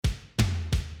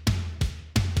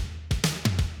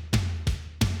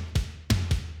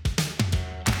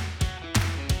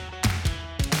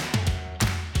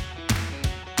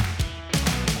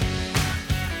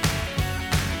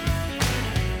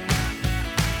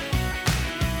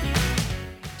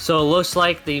So it looks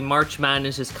like the March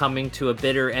Madness is coming to a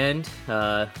bitter end.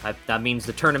 That means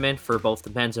the tournament for both the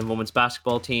men's and women's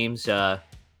basketball teams. Yeah,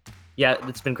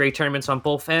 it's been great tournaments on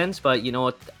both ends, but you know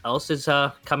what else is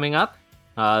coming up?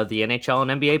 The NHL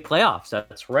and NBA playoffs.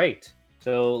 That's right.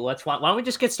 So why don't we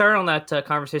just get started on that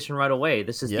conversation right away?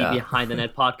 This is the Yeah. Behind the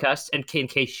Net podcast, and in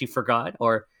case you forgot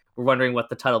or were wondering what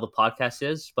the title of the podcast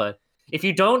is, but if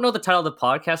you don't know the title of the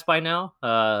podcast by now,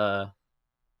 I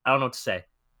don't know what to say.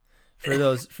 For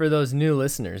those new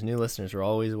listeners, we're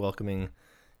always welcoming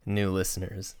new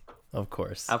listeners, of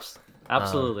course.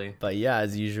 Absolutely. But yeah,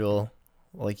 as usual,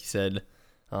 like you said,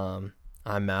 I'm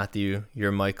Matthew,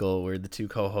 you're Michael. We're the two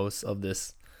co-hosts of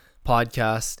this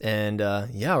podcast, and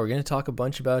yeah, we're gonna talk a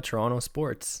bunch about Toronto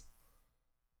sports.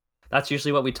 That's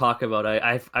usually what we talk about.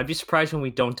 I'd be surprised when we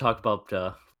don't talk about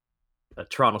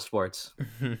Toronto sports.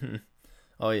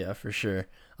 Oh yeah, for sure.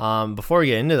 Before we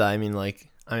get into that,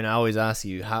 I always ask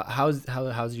you,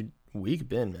 how's your week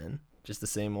been, man? Just the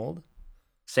same old?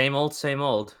 Same old, same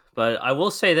old. But I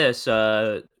will say this: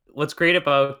 what's great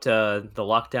about the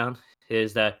lockdown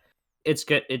is that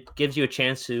it gives you a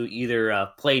chance to either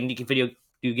play video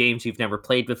games you've never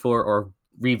played before, or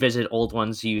revisit old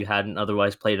ones you hadn't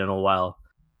otherwise played in a while.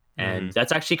 And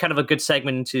that's actually kind of a good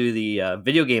segment into the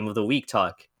video game of the week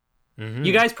talk.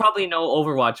 You guys probably know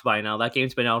Overwatch by now. That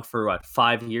game's been out for,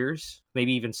 5 years?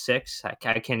 Maybe even 6? I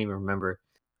can't even remember.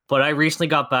 But I recently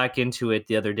got back into it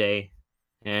the other day.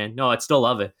 And no, I still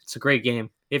love it. It's a great game.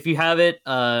 If you have it,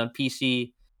 PC, if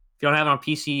you don't have it on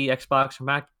PC, Xbox, or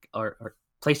Mac, or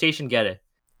PlayStation, get it.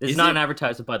 This is not an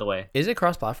advertisement, by the way. Is it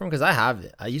cross-platform? Because I have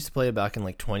it. I used to play it back in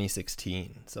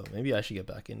 2016. So maybe I should get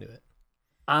back into it.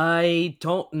 I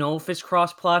don't know if it's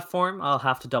cross-platform. I'll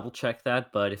have to double-check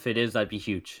that. But if it is, that'd be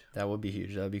huge. That would be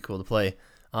huge. That would be cool to play.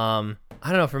 I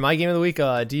don't know. For my game of the week,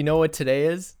 do you know what today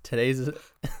is?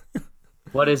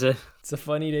 What is it? It's a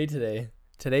funny day today.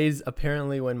 Today's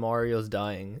apparently when Mario's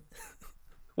dying.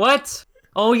 What?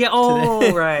 Oh, yeah.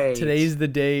 Oh, right. Today's the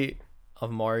day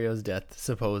of Mario's death,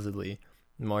 supposedly.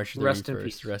 March 31st. Rest in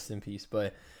peace. Rest in peace.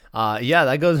 But yeah,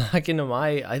 that goes back into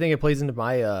I think it plays into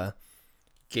my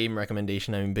game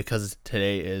recommendation. Because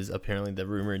today is apparently the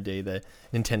rumored day that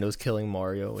Nintendo's killing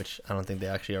Mario, which I don't think they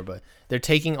actually are, but they're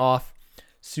taking off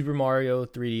Super Mario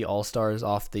 3D All-Stars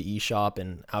off the eShop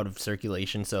and out of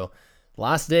circulation. So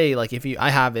last day, I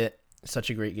have it. Such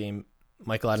a great game.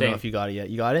 Michael, I don't know if you got it yet.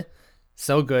 You got it?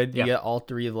 So good. You get all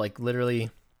three of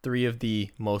literally three of the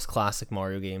most classic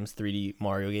Mario games, 3D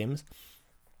Mario games.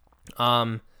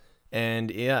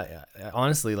 And yeah,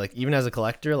 honestly, even as a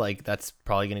collector, that's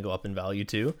probably going to go up in value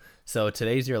too. So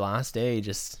today's your last day.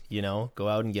 Just, go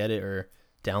out and get it or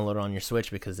download it on your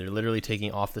Switch, because they're literally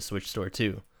taking off the Switch store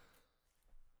too.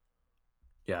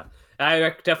 Yeah, I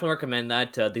definitely recommend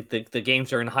that. The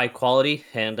games are in high quality,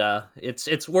 and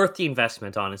it's worth the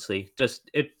investment. Honestly,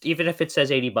 even if it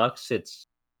says $80, it's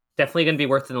definitely going to be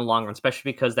worth it in the long run.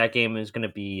 Especially because that game is going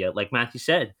to be, like Matthew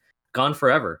said, gone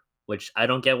forever. Which I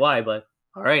don't get why, but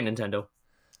all right, Nintendo.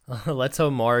 Let's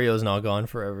hope Mario's not gone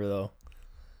forever, though.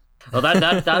 Well,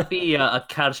 that'd be a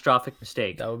catastrophic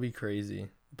mistake. That would be crazy.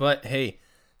 But hey,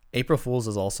 April Fool's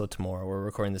is also tomorrow. We're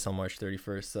recording this on March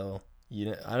 31st, so.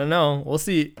 I don't know. We'll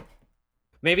see.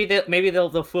 Maybe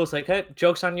they'll fool us hey,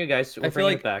 joke's on you guys. We're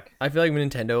bringing it back. I feel like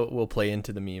Nintendo will play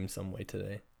into the meme some way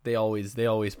today. They always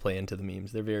play into the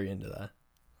memes. They're very into that.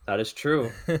 That is true.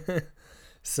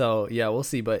 So yeah, we'll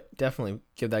see, but definitely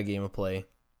give that game a play.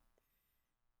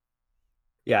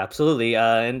 Yeah, absolutely.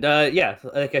 Yeah,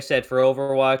 like I said, for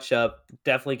Overwatch,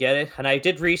 definitely get it. And I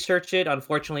did research it.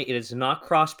 Unfortunately, it is not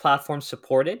cross-platform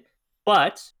supported,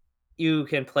 but you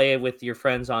can play it with your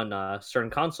friends on certain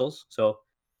consoles. So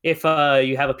if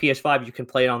you have a PS5, you can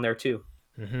play it on there too.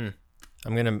 I'm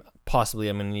gonna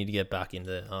need to get back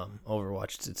into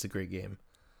Overwatch. It's a great game.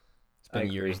 It's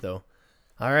been years though.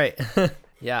 All right.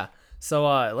 Yeah. So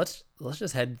let's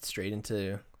just head straight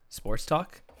into sports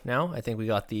talk now. I think we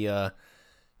got the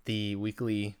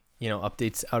weekly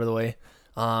updates out of the way.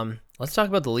 Let's talk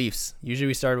about the Leafs. Usually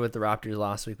we started with the Raptors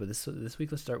last week, but this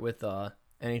week let's start with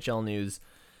NHL news.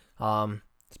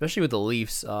 Especially with the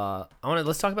Leafs,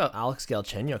 let's talk about Alex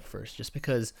Galchenyuk first, just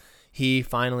because he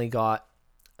finally got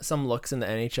some looks in the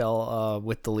NHL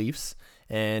with the Leafs,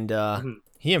 and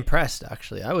he impressed.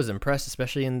 Actually, I was impressed,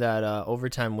 especially in that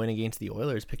overtime win against the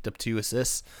Oilers. Picked up 2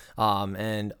 assists,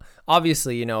 and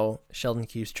obviously, Sheldon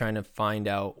Keefe's trying to find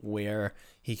out where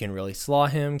he can really slaw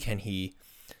him. Can he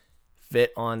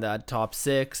fit on that top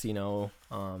 6?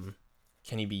 Can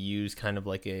he be used kind of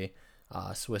like a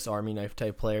Swiss Army knife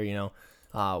type player?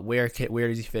 Where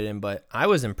does he fit in? But I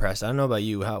was impressed. I don't know about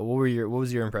you. What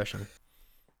was your impression?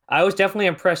 I was definitely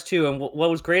impressed too. And what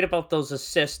was great about those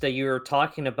assists that you were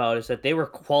talking about is that they were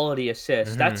quality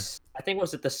assists. Hmm. That's I think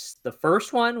was it the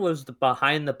first one was the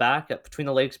behind the back between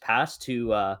the legs pass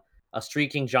to a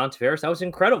streaking John Tavares. That was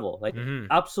incredible, like Hmm.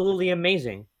 absolutely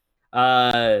amazing.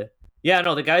 Uh, yeah,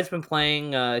 no, the guy's been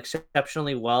playing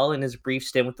exceptionally well in his brief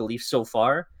stint with the Leafs so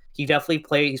far. He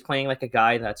definitely He's playing like a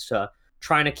guy that's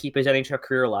trying to keep his NHL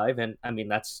career alive, and I mean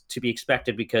that's to be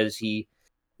expected because he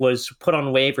was put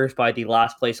on waivers by the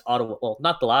last place Ottawa, well,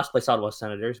 not the last place Ottawa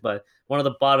Senators, but one of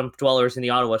the bottom dwellers in the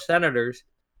Ottawa Senators,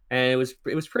 and it was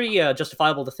pretty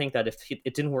justifiable to think that if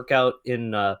it didn't work out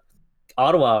in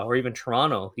Ottawa or even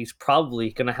Toronto, he's probably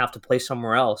going to have to play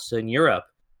somewhere else in Europe.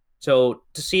 So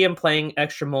to see him playing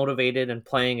extra motivated and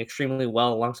playing extremely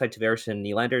well alongside Tavares and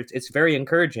Nylander, it's very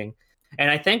encouraging,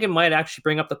 and I think it might actually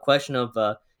bring up the question of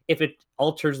if it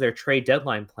alters their trade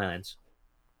deadline plans.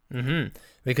 Hmm.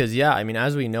 Because yeah, I mean,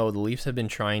 as we know, the Leafs have been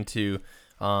trying to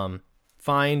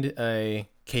find a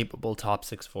capable top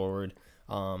six forward,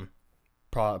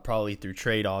 probably through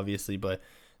trade, obviously, but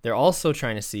they're also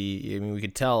trying to see. I mean, we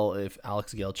could tell if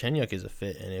Alex Galchenyuk is a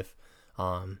fit, and if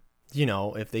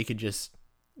if they could just,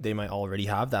 they might already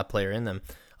have that player in them.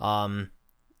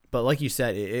 But like you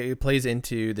said, it plays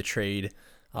into the trade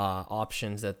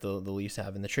options that the Leafs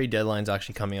have, and the trade deadline's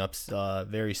actually coming up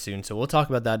very soon. So we'll talk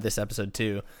about that this episode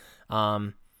too.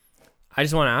 I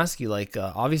just want to ask you, like,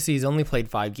 obviously he's only played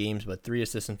 5 games, but 3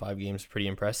 assists in 5 games, pretty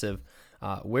impressive.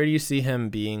 Where do you see him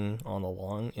being in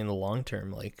the long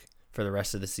term, like for the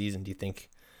rest of the season? Do you think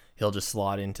he'll just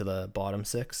slot into the bottom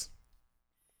 6?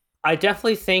 I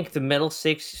definitely think the middle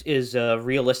six is a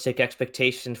realistic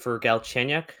expectation for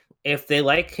Galchenyuk. If they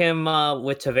like him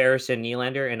with Tavares and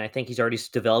Nylander, and I think he's already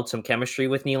developed some chemistry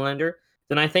with Nylander,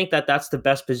 then I think that that's the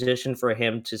best position for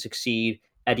him to succeed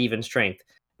at even strength.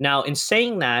 Now, in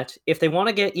saying that, if they want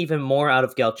to get even more out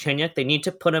of Galchenyuk, they need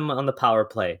to put him on the power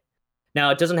play. Now,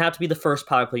 it doesn't have to be the first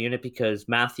power play unit because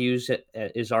Matthews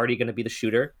is already going to be the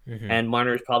shooter, Mm-hmm. and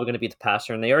Marner is probably going to be the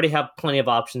passer, and they already have plenty of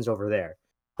options over there.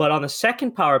 But on the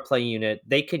second power play unit,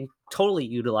 they can totally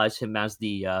utilize him as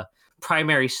the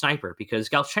primary sniper because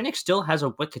Galchenyuk still has a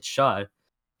wicked shot.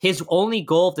 His only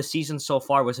goal of the season so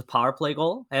far was a power play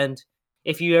goal, and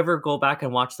if you ever go back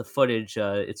and watch the footage,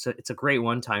 it's a great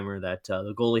one timer that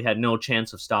the goalie had no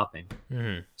chance of stopping.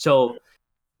 Mm-hmm. So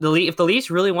if the Leafs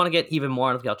really want to get even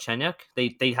more out of Galchenyuk,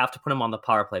 they have to put him on the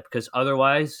power play because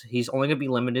otherwise he's only going to be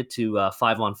limited to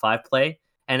 5-on-5 play,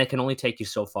 and it can only take you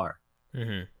so far.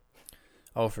 Mm-hmm.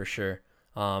 Oh, for sure.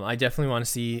 I definitely want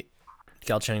to see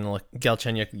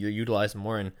Galchenyuk utilized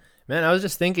more. And man, I was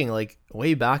just thinking, like,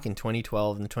 way back in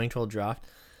 2012, in the 2012 draft,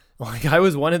 like I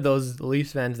was one of those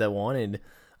Leafs fans that wanted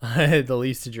the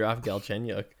Leafs to draft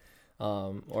Galchenyuk,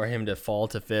 or him to fall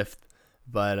to 5th.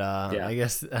 But Yeah. I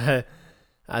guess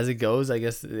as it goes, I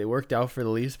guess it worked out for the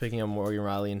Leafs picking up Morgan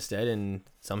Riley instead, and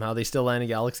somehow they still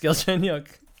landed Alex Galchenyuk.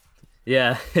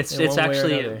 Yeah, it's In it's one way or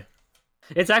actually another.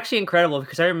 it's actually incredible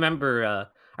because I remember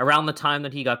around the time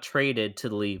that he got traded to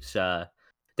the Leafs,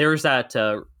 there was that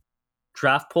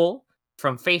draft poll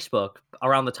from Facebook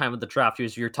around the time of the draft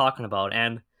you're talking about,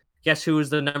 and guess who was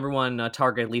the number one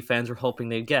target Leaf fans were hoping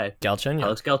they'd get? Galchenyuk.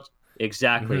 Alex Gal.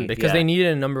 Exactly. Because they Yeah. needed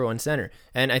a number 1 center.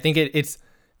 And I think it's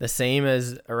the same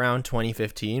as around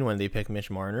 2015 when they picked Mitch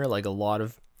Marner. Like a lot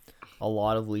of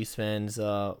Leafs fans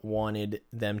wanted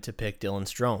them to pick Dylan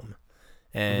Strome.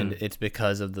 And it's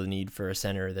because of the need for a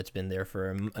center that's been there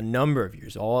for a number of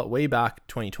years, all way back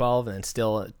 2012 and then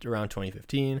still around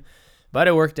 2015. But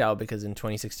it worked out because in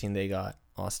 2016 they got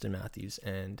Austin Matthews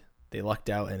and they lucked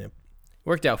out and it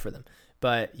worked out for them.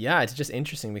 But yeah, it's just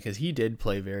interesting because he did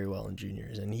play very well in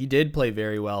juniors and he did play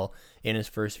very well in his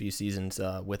first few seasons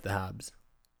with the Habs.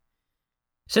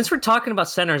 Since we're talking about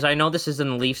centers, I know this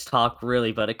isn't Leafs talk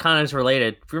really, but it kind of is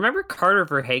related. Remember Carter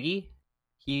Verhaeghe?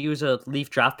 He was a Leaf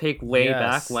draft pick way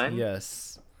back Yes, when.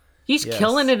 yes, He's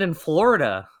killing yes. it in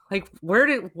Florida. Like, why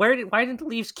didn't the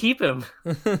Leafs keep him?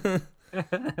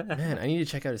 Man, I need to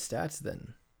check out his stats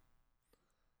then.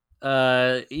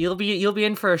 You'll be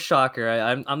in for a shocker.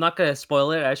 I'm not gonna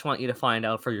spoil it. I just want you to find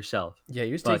out for yourself. Yeah,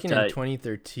 he was But taken in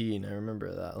 2013. I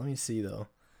remember that. Let me see though.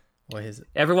 What is it?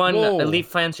 everyone, Whoa. Leaf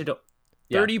fans should.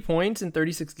 Yeah. 30 points in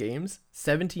 36 games,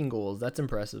 17 goals. That's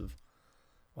impressive.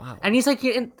 Wow. And he's like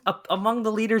among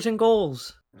the leaders in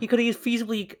goals. He could have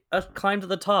feasibly climbed to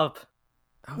the top.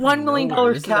 Out of $1 million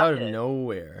nowhere. This is out of cap hit.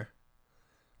 nowhere.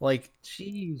 Like,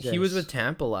 Jesus. he was with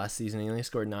Tampa last season. He only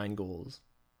scored 9 goals,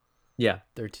 Yeah.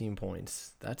 13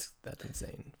 points. That's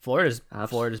insane. Absolutely.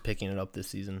 Florida's picking it up this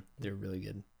season. They're really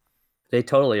good. They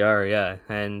totally are, yeah.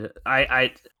 And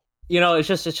it's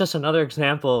just another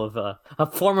example of a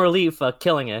former Leaf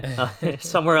killing it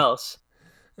somewhere else.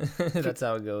 That's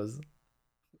how it goes.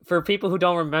 For people who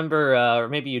don't remember, or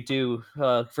maybe you do,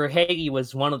 Verhage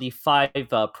was one of the 5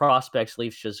 prospects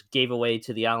Leafs just gave away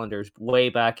to the Islanders way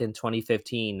back in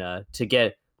 2015 to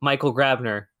get Michael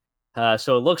Grabner.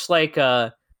 So it looks like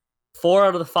 4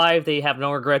 out of the 5 they have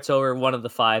no regrets over. 1 of the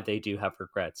 5 they do have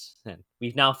regrets, and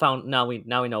we've now found we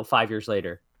know 5 years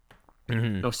later,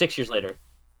 Mm-hmm. no 6 years later.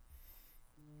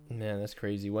 Man, that's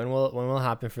crazy. When will it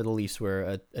happen for the Leafs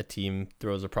where a team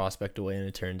throws a prospect away and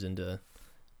they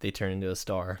turn into a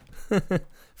star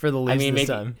for the Leafs mean, this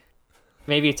maybe time?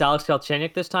 maybe it's Alex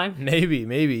Galchenyuk this time. Maybe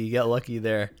you get lucky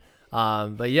there.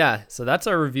 But yeah, so that's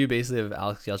our review basically of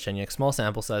Alex Galchenyuk. Small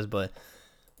sample size, but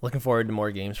looking forward to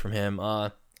more games from him.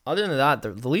 Other than that,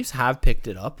 the Leafs have picked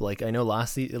it up. Like I know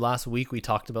last week we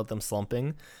talked about them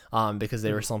slumping, because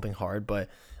they were slumping hard. But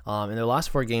in their last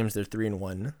 4 games, they're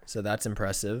 3-1, so that's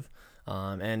impressive.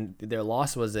 And their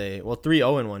loss was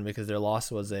 3-0-1 because their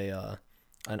loss was an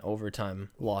overtime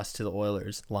loss to the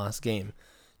Oilers last game.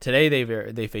 Today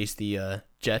they faced the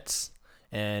Jets,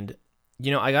 and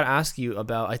I gotta ask you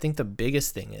about. I think the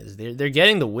biggest thing is they're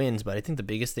getting the wins, but I think the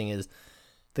biggest thing is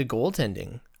the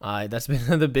goaltending. That's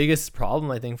been the biggest problem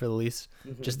I think for the Leafs.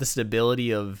 Mm-hmm. Just the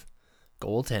stability of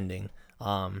goaltending.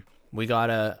 We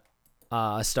got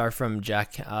a star from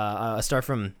a star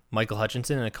from Michael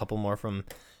Hutchinson, and a couple more from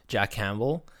Jack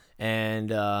Campbell.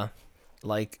 And I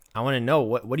want to know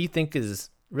what do you think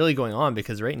is really going on,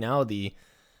 because right now the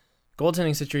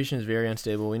goaltending situation is very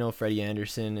unstable. We know pretty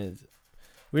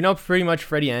much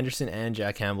Freddie Anderson and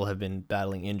Jack Campbell have been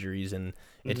battling injuries, and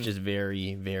it's just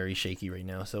very, very shaky right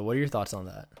now. So what are your thoughts on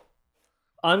that?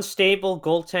 Unstable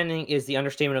goaltending is the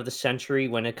understatement of the century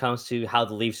when it comes to how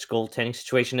the Leafs' goaltending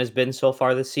situation has been so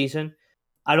far this season.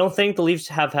 I don't think the Leafs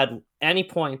have had any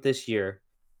point this year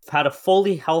had a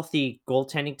fully healthy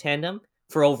goaltending tandem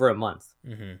for over a month.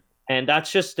 Mm-hmm. And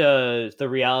that's just the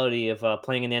reality of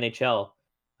playing in the NHL.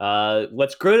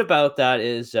 What's good about that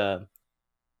is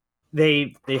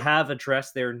they have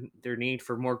addressed their need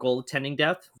for more goaltending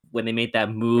depth when they made that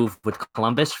move with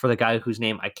Columbus for the guy whose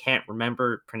name I can't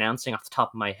remember pronouncing off the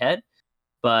top of my head.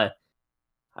 But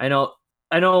I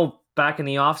know back in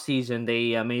the offseason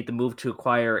they made the move to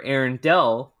acquire Aaron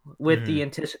Dell with the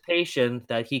anticipation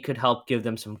that he could help give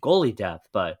them some goalie depth.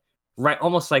 But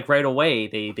almost like right away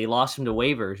they lost him to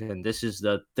waivers, and this is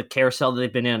the carousel that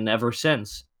they've been in ever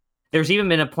since. There's even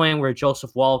been a point where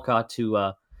Joseph Woll got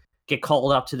to get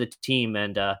called up to the team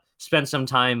and spend some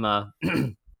time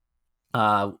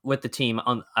with the team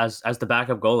as the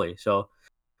backup goalie. So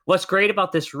what's great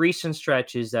about this recent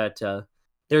stretch is that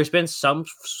there's been some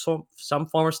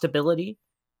form of stability,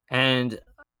 and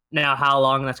now how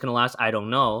long that's going to last, I don't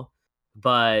know.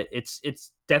 But it's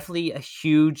definitely a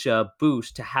huge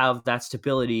boost to have that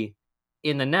stability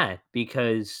in the net,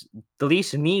 because the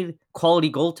Leafs need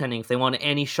quality goaltending if they want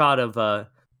any shot of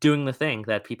doing the thing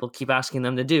that people keep asking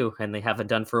them to do and they haven't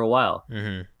done for a while.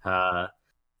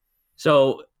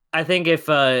 So I think if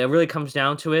it really comes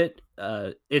down to it,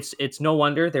 it's no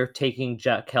wonder they're taking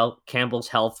Jack Campbell's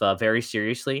health very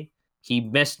seriously. He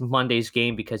missed Monday's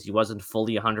game because he wasn't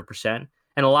fully 100%.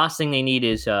 And the last thing they need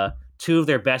is 2 of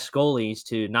their best goalies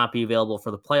to not be available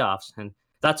for the playoffs. And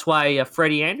that's why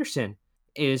Freddie Anderson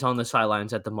is on the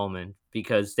sidelines at the moment,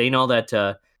 because they know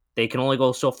that they can only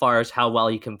go so far as how well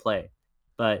he can play.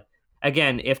 But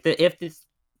again, if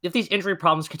these injury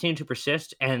problems continue to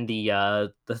persist and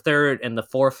the third and the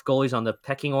fourth goalies on the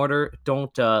pecking order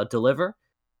don't deliver,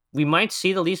 we might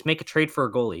see the Leafs make a trade for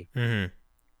a goalie.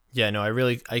 Yeah, no, I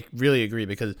really agree,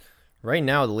 because right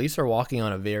now the Leafs are walking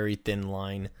on a very thin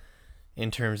line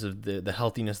in terms of the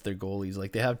healthiness of their goalies.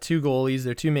 Like, they have 2 goalies,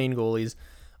 their 2 main goalies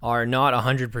are not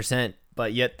 100%,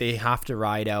 but yet they have to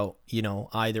ride out,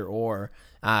 either or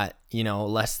at,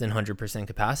 less than 100%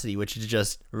 capacity, which is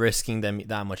just risking them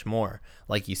that much more,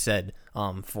 like you said,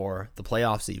 for the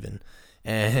playoffs even.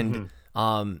 And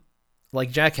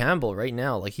like Jack Campbell right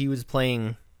now, like he was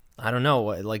playing, I don't know,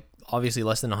 like obviously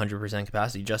less than 100%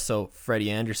 capacity, just so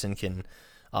Freddie Anderson can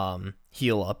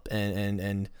heal up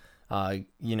and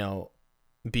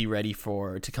be ready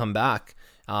to come back.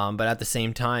 But at the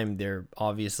same time, they're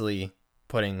obviously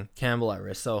putting Campbell at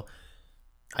risk. So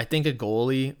I think a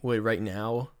goalie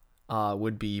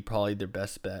would be probably their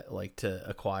best bet, like to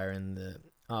acquire in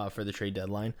the for the trade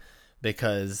deadline,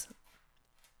 because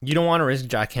you don't want to risk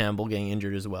Jack Campbell getting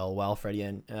injured as well while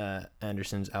Freddie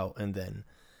Anderson's out, and then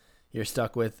you're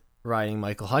stuck with riding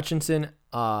Michael Hutchinson,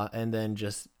 and then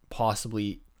just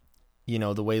possibly,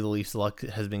 the way the Leafs' luck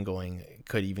has been going, it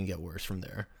could even get worse from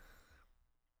there.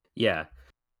 Yeah.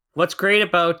 What's great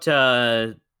about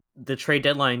the trade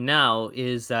deadline now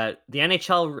is that the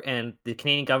NHL and the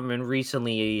Canadian government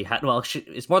recently had, well,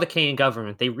 it's more the Canadian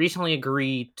government. They recently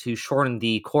agreed to shorten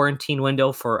the quarantine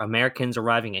window for Americans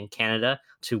arriving in Canada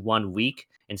to 1 week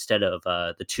instead of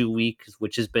the 2 weeks,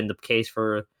 which has been the case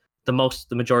for the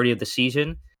majority of the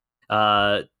season.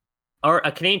 Uh,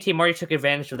 a Canadian team already took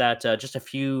advantage of that just a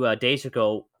few days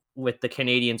ago with the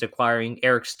Canadians acquiring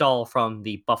Eric Stahl from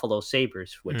the Buffalo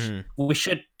Sabres, which Mhm.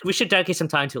 we should dedicate some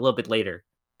time to a little bit later.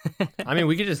 I mean,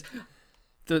 we could just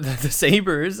the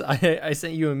Sabres. I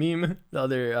sent you a meme the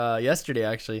other yesterday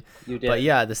actually, You but did.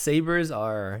 yeah, the Sabres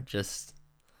are just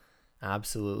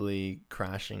absolutely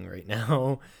crashing right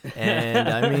now, and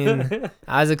I mean,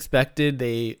 as expected,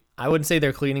 I wouldn't say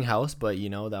they're cleaning house, but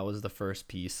that was the first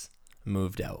piece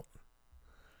moved out,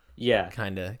 Yeah.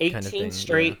 kind of 18 thing. Yeah,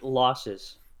 straight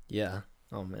losses. yeah.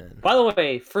 Oh man. By the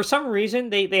way, for some reason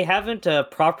they haven't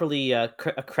properly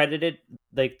accredited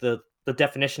like the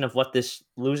definition of what this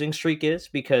losing streak is,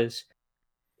 because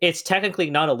it's technically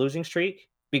not a losing streak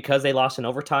because they lost in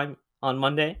overtime on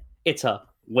Monday. It's a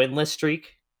winless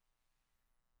streak.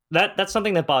 That's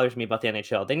something that bothers me about the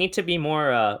NHL. They need to be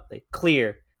more like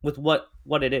clear with what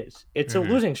it is. It's a Hmm.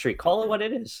 losing streak. Call it what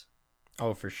it is.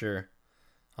 Oh, for sure.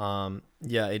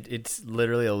 Yeah, it's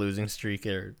literally a losing streak,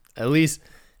 or at least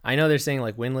I know they're saying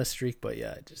like winless streak, but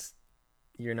yeah, just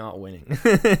you're not winning.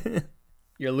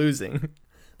 You're losing.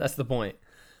 That's the point.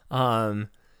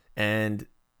 And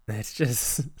it's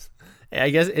just I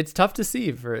guess it's tough to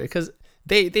see for because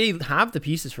they have the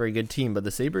pieces for a good team, but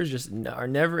the Sabres just are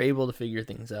never able to figure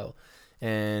things out.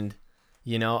 And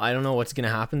I don't know what's gonna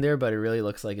happen there, but it really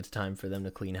looks like it's time for them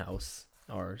to clean house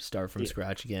or start from Yeah.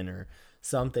 scratch again or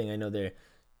something. I know they're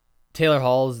Taylor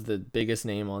Hall's the biggest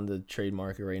name on the trade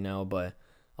market right now, but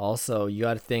also you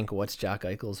got to think what's Jack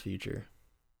Eichel's future.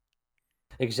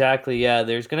 Exactly. Yeah,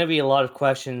 there's going to be a lot of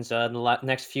questions in the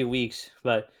next few weeks,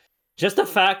 but just the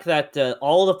fact that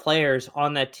all the players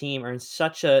on that team are in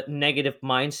such a negative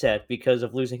mindset because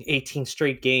of losing 18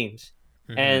 straight games,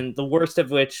 Hmm. and the worst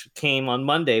of which came on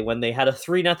Monday when they had a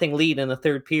 3-0 lead in the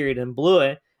third period and blew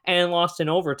it and lost in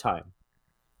overtime.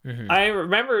 Hmm. I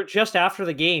remember just after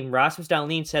the game, Rasmus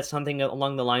Dahlin said something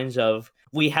along the lines of,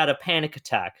 "We had a panic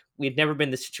attack. We had never been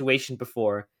in this situation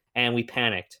before, and we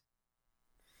panicked."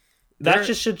 That They're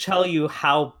just should tell you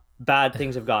how bad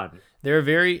things have gotten. they're a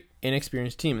very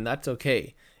inexperienced team, and that's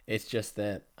okay. It's just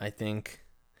that I think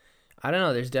I don't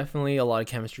know. There's definitely a lot of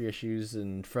chemistry issues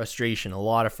and frustration, a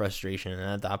lot of frustration, and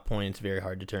at that point, it's very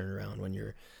hard to turn around when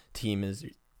your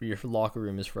locker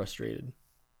room is frustrated.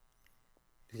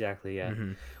 Exactly, yeah.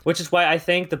 Hmm. Which is why I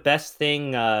think the best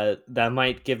thing that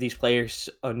might give these players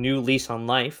a new lease on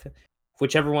life,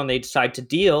 whichever one they decide to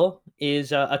deal,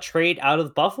 is a trade out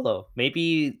of Buffalo.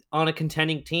 Maybe on a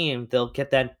contending team, they'll get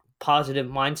that positive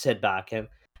mindset back and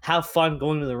have fun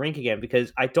going to the rink again.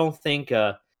 Because I don't think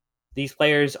these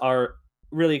players are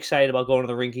really excited about going to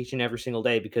the rink each and every single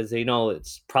day because they know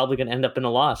it's probably going to end up in a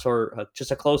loss or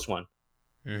just a close one.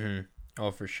 Hmm.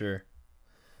 Oh, for sure.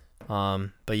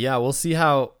 But yeah, we'll see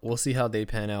how they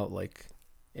pan out. Like,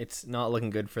 it's not looking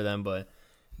good for them, but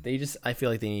I feel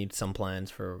like they need some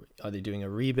plans for. Are they doing a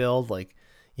rebuild? Like,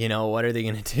 what are they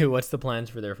gonna do? What's the plans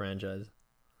for their franchise?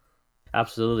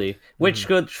 Absolutely. Hmm. Which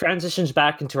good transitions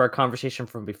back into our conversation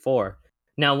from before.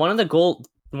 Now, one of the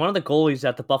goalies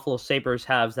that the Buffalo Sabres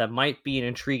have that might be an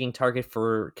intriguing target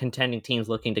for contending teams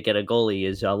looking to get a goalie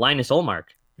is Linus Olmark.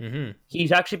 Hmm.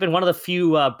 He's actually been one of the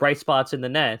few bright spots in the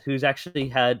net who's actually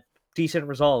had decent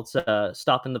results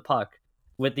stopping the puck,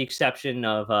 with the exception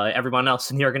of everyone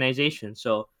else in the organization.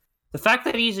 So the fact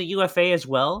that he's a UFA as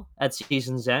well at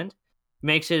season's end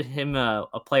makes him a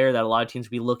player that a lot of teams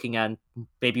will be looking at and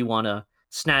maybe want to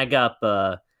snag up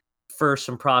for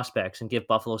some prospects and give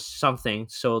Buffalo something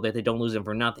so that they don't lose him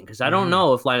for nothing. Because I don't Hmm.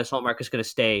 know if Linus Hallmark is going to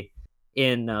stay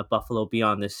in Buffalo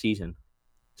beyond this season.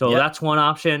 So Yep. that's one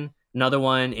option. Another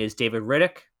one is David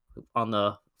Riddick on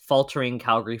the faltering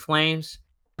Calgary Flames.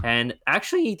 And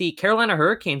actually, the Carolina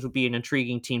Hurricanes would be an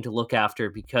intriguing team to look after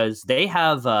because they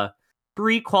have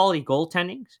three quality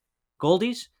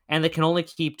goldies, and they can only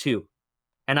keep two.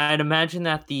 And I'd imagine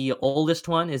that the oldest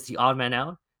one is the odd man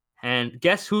out. And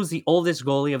guess who's the oldest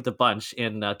goalie of the bunch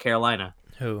in Carolina?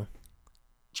 Who?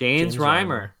 James James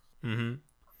Reimer. Reimer. Hmm. So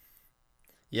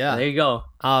Yeah. there you go.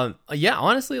 Yeah.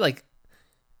 Honestly, like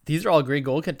these are all great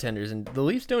goal contenders, and the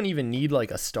Leafs don't even need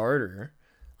like a starter,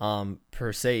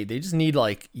 per se. They just need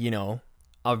like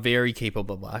a very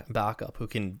capable backup who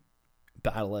can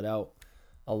battle it out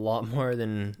a lot more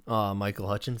than Michael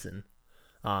Hutchinson.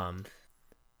 Um,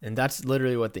 and that's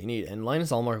literally what they need. And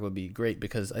Linus Allmark would be great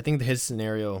because I think his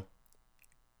scenario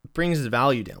brings his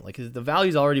value down. Like the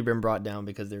value's already been brought down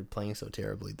because they're playing so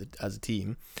terribly as a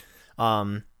team.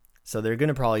 So they're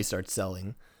gonna probably start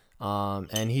selling.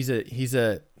 And he's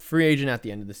a free agent at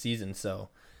the end of the season, so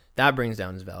that brings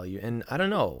down his value. And I don't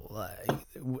know,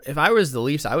 if I was the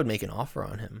Leafs, I would make an offer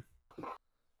on him.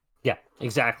 Yeah,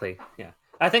 exactly. Yeah,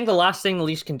 I think the last thing the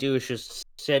Leafs can do is just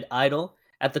sit idle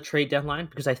at the trade deadline,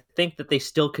 because I think that they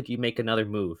still could make another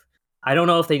move. I don't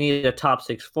know if they need a top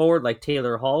six forward like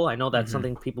Taylor Hall. I know that's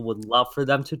something people would love for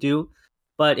them to do,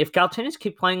 but if Galchenyuk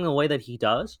keeps playing the way that he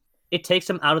does, it takes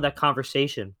them out of that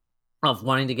conversation of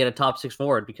wanting to get a top six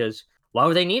forward, because why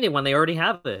would they need it when they already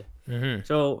have it?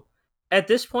 So at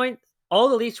this point, all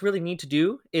the Leafs really need to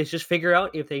do is just figure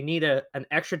out if they need an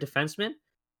extra defenseman,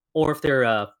 or if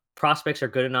their prospects are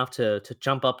good enough to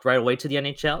jump up right away to the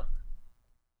NHL.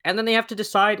 And then they have to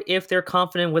decide if they're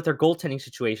confident with their goaltending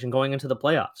situation going into the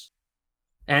playoffs.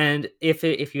 And if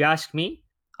you ask me,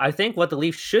 I think what the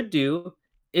Leafs should do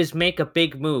is make a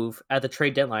big move at the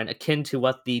trade deadline, akin to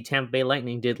what the Tampa Bay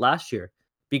Lightning did last year,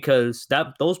 because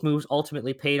those moves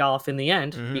ultimately paid off in the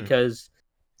end, because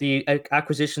the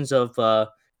acquisitions of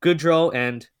Goodrow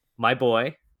and my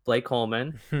boy Blake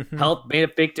Coleman made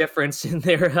a big difference in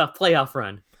their playoff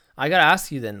run. I gotta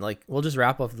ask you then, like, we'll just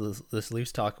wrap up this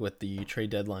Leafs talk with the trade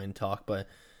deadline talk, but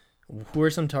who are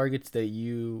some targets that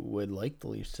you would like the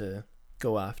Leafs to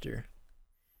go after?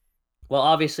 Well,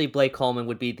 obviously Blake Coleman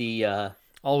would be the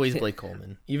always Blake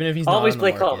Coleman, even if he's always not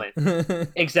on the Blake market.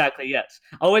 Coleman. Exactly, yes.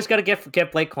 Always got to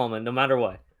get Blake Coleman, no matter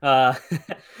what.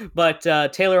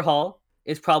 But Taylor Hall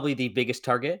is probably the biggest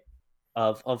target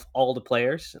of all the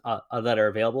players that are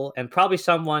available, and probably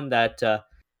someone that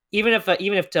even if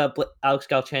Alex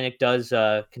Galchenyuk does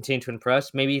continue to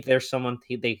impress, maybe there's someone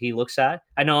he looks at.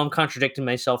 I know I'm contradicting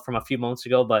myself from a few moments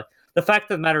ago, but the fact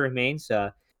of the matter remains,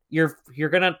 you're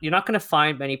not gonna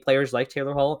find many players like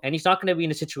Taylor Hall, and he's not gonna be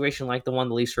in a situation like the one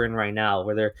the Leafs are in right now,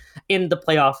 where they're in the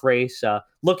playoff race,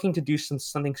 looking to do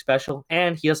something special,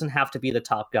 and he doesn't have to be the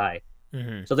top guy.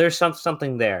 So there's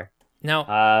something there.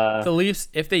 Now, the Leafs,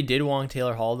 if they did want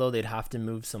Taylor Hall, though, they'd have to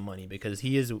move some money, because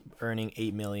he is earning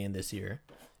 $8 million this year.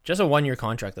 Just a 1-year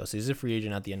contract, though, so he's a free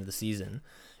agent at the end of the season.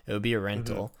 It would be a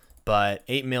rental, but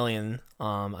 $8 million.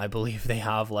 I believe they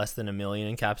have less than $1 million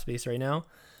in cap space right now.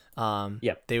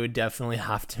 They would definitely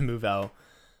have to move out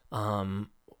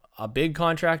a big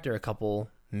contract or a couple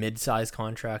mid-sized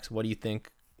contracts. What do you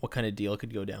think? What kind of deal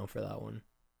could go down for that one?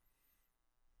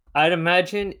 I'd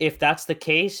imagine if that's the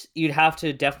case, you'd have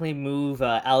to definitely move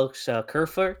Alex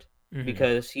Kerfoot,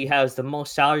 because he has the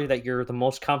most salary that you're the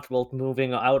most comfortable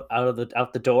moving out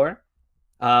the door.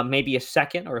 Maybe a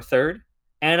second or a third,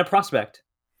 and a prospect.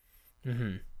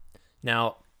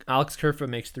 Now, Alex Kerfoot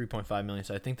makes $3.5 million,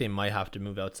 so I think they might have to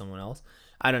move out someone else.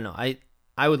 I don't know.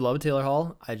 I would love Taylor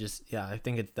Hall. I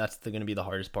think that's going to be the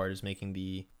hardest part, is making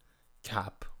the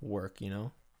cap work, you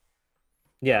know?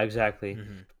 Yeah, exactly.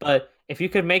 But if you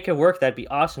could make it work, that'd be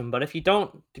awesome. But if you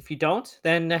don't,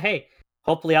 then hey,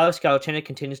 hopefully Alex Galchenyuk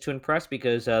continues to impress,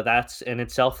 because that's in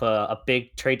itself a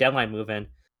big trade deadline move. And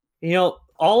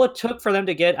all it took for them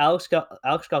to get Alex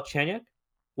Galchenyuk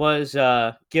was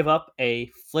give up a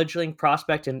fledgling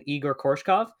prospect in Igor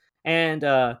Korshkov and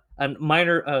a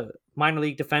minor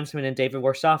league defenseman in David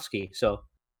Warsofsky. So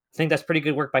I think that's pretty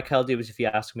good work by Kyle Dubas, if you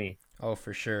ask me. Oh,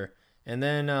 for sure. And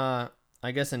then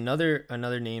I guess another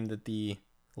name that the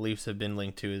Leafs have been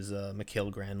linked to is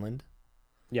Mikael Granlund.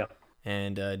 Yep.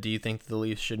 And do you think the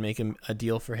Leafs should make a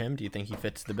deal for him? Do you think he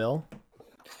fits the bill?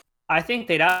 I think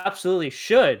they'd absolutely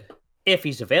should, if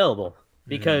he's available,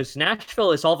 because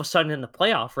Nashville is all of a sudden in the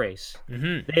playoff race.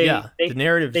 The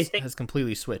narrative has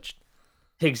completely switched.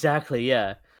 Exactly,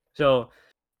 yeah. So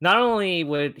not only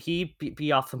would he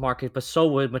be off the market, but so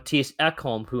would Mattias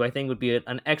Ekholm, who I think would be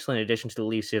an excellent addition to the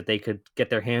Leafs if they could get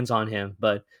their hands on him.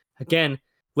 But again,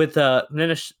 with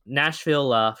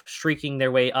Nashville streaking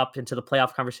their way up into the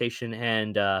playoff conversation,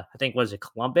 and I think, was it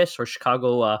Columbus or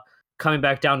Chicago coming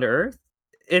back down to earth,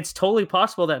 it's totally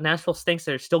possible that Nashville thinks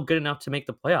they're still good enough to make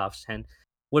the playoffs and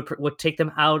would take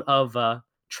them out of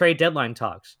trade deadline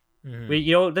talks.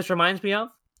 This reminds me of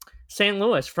St.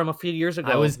 Louis from a few years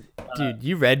ago. Dude,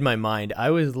 you read my mind. I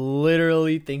was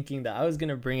literally thinking that I was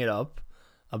gonna bring it up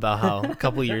about how a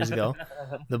couple years ago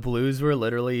the Blues were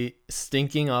literally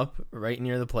stinking up right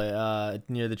near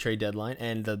the trade deadline,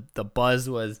 and the buzz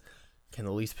was, can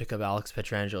the Leafs pick up Alex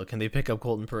Pietrangelo? Can they pick up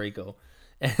Colton Parayko?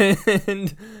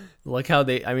 And look how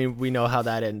we know how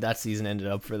that season ended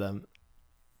up for them.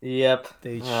 Yep.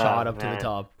 They shot up to the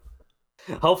top.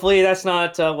 Hopefully that's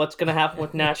not what's going to happen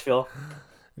with Nashville.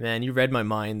 Man, you read my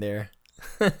mind there.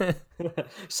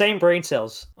 Same brain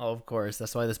cells. Oh, of course.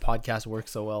 That's why this podcast works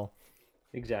so well.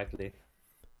 Exactly.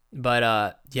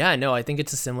 But yeah, no, I think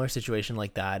it's a similar situation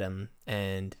like that.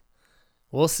 And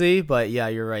we'll see. But yeah,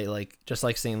 you're right. Like just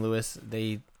like St. Louis,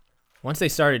 once they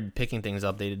started picking things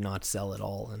up, they did not sell at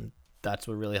all, and that's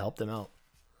what really helped them out.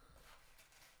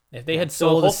 If they Yeah. had So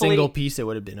sold a single hopefully, piece, it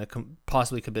would have been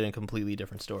possibly could have been a completely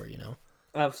different story.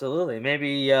 absolutely,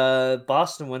 maybe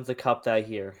Boston wins the cup that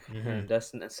year, Mm-hmm. and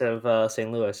that's instead of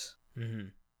St. Louis. Mm-hmm.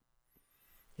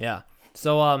 Yeah.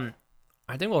 So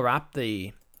I think we'll wrap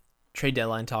the trade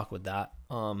deadline talk with that.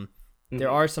 There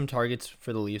Hmm. are some targets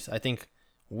for the Leafs. I think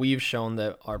we've shown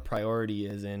that our priority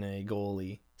is in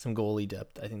some goalie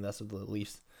depth. I think that's what the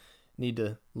Leafs need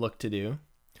to look to do.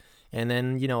 And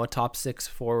then, a top six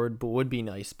forward would be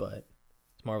nice, but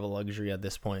it's more of a luxury at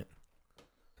this point.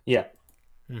 Yeah.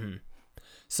 Mm-hmm.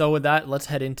 So with that, let's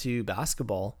head into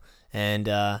basketball, and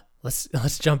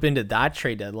let's jump into that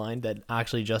trade deadline that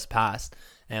actually just passed.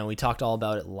 And we talked all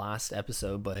about it last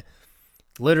episode, but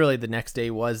literally the next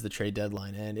day was the trade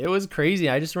deadline, and it was crazy.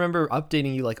 I just remember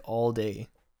updating you like all day.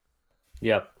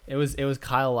 Yep. It was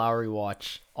Kyle Lowry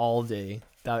watch all day.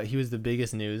 That he was the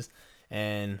biggest news,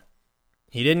 and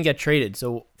he didn't get traded.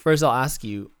 So first, I'll ask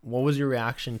you, what was your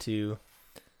reaction to,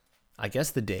 I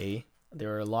guess, the day? There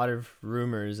were a lot of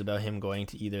rumors about him going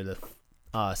to either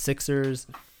the Sixers,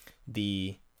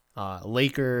 the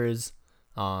Lakers,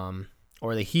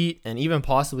 or the Heat, and even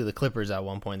possibly the Clippers at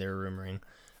one point they were rumoring.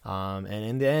 And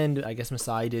in the end, I guess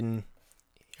Masai didn't,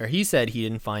 or he said he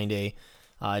didn't find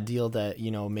a deal that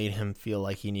made him feel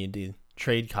like he needed to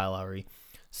trade Kyle Lowry.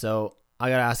 So I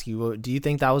gotta ask you, do you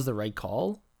think that was the right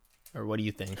call, or what do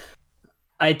you think?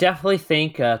 I definitely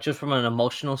think, just from an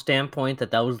emotional standpoint,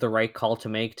 that was the right call to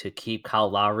make to keep Kyle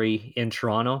Lowry in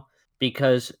Toronto,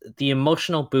 because the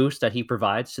emotional boost that he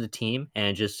provides to the team,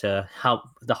 and just how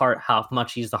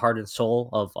much he's the heart and soul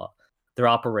of their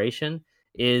operation,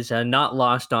 is not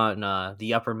lost on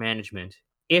the upper management.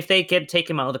 If they take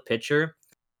him out of the picture,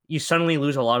 you suddenly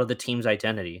lose a lot of the team's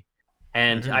identity,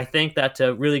 and Mm-hmm. I think that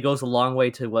really goes a long way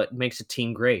to what makes a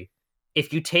team great.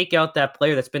 If you take out that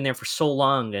player that's been there for so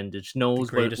long and just The knows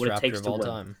greatest what it Raptor takes of to all win.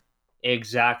 time.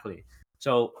 Exactly.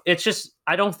 So it's just,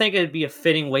 I don't think it'd be a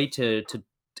fitting way to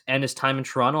end his time in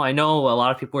Toronto. I know a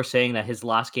lot of people are saying that his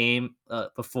last game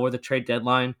before the trade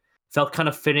deadline felt kind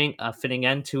of fitting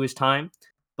end to his time,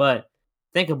 but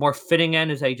I think a more fitting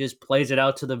end is that he just plays it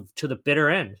out to the bitter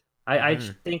end. I Mm-hmm.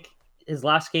 just think his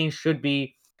last game should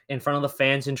be in front of the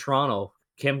fans in Toronto,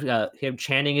 him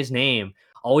chanting his name,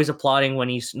 always applauding when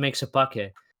he makes a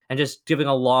bucket, and just giving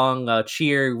a long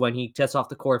cheer when he gets off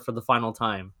the court for the final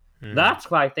time. Mm-hmm. That's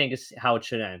what I think is how it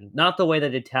should end, not the way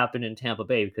that it happened in Tampa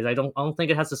Bay, because I don't think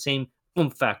it has the same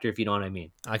oomph factor, if you know what I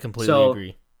mean. I completely So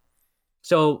agree.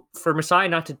 so for Masai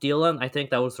not to deal him, I think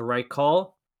that was the right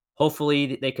call.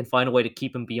 Hopefully they can find a way to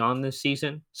keep him beyond this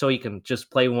season so he can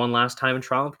just play one last time in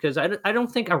Toronto, because I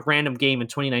don't think a random game in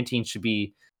 2019 should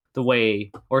be the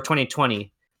way, or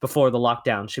 2020 before the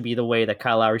lockdown should be the way that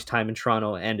Kyle Lowry's time in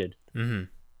Toronto ended. Mm-hmm.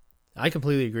 I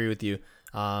completely agree with you.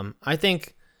 I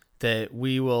think that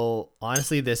we will,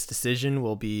 honestly, this decision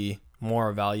will be more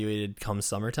evaluated come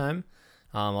summertime.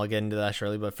 I'll get into that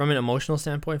shortly, but from an emotional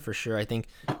standpoint, for sure, I think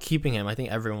keeping him, I think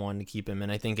everyone wanted to keep him.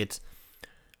 And I think it's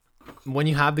when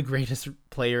you have the greatest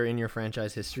player in your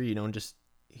franchise history,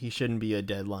 he shouldn't be a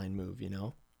deadline move.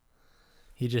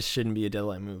 He just shouldn't be a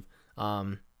deadline move.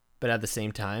 But at the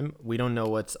same time, we don't know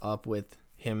what's up with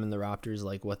him and the Raptors,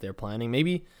 like what they're planning.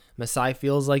 Maybe Masai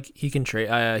feels like he can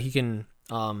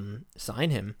sign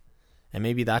him, and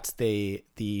maybe that's the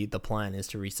plan is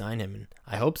to re-sign him, and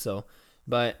I hope so.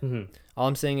 But Mhm. all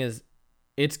I'm saying is,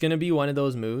 it's gonna be one of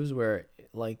those moves where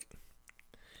like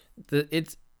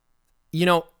it's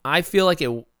I feel like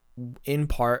it in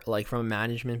part, like from a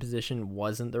management position,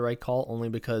 wasn't the right call, only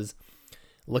because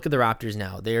look at the Raptors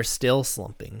now. They are still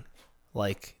slumping.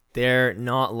 Like they're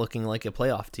not looking like a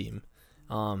playoff team.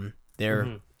 They're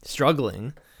Mhm.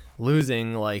 struggling,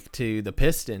 losing like to the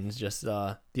Pistons just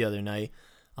the other night.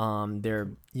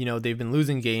 They've been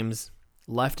losing games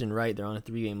left and right. They're on a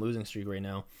 3-game losing streak right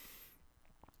now,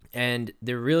 and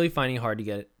they're really finding it hard to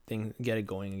get it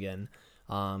going again.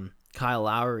 Kyle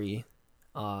Lowry,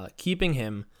 keeping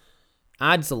him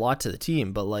adds a lot to the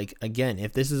team, but like again,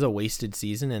 if this is a wasted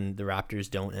season and the Raptors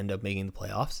don't end up making the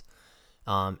playoffs,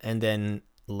 and then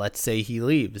let's say he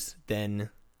leaves, then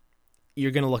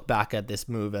you're gonna look back at this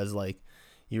move as like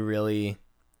you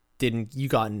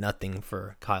got nothing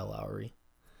for Kyle Lowry,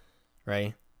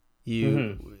 right?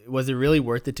 Mhm. Was it really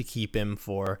worth it to keep him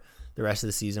for the rest of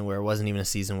the season where it wasn't even a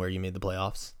season where you made the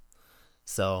playoffs?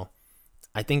 So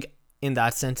I think in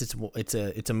that sense,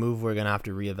 it's a move we're gonna have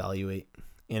to reevaluate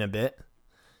in a bit.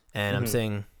 And I'm Mhm.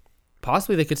 saying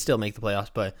possibly they could still make the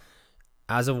playoffs, but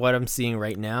as of what I'm seeing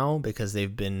right now, because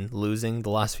they've been losing the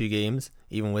last few games,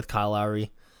 even with Kyle Lowry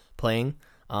playing,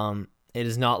 it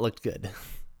has not looked good,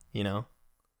 you know?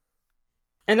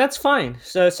 And that's fine.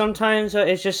 So sometimes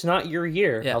it's just not your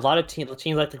year. Yeah. A lot of teams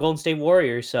like the Golden State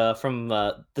Warriors from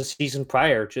the season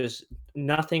prior, just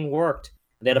nothing worked.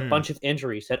 They had a bunch of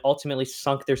injuries that ultimately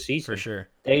sunk their season. For sure.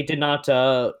 They did not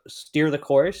steer the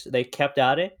course. They kept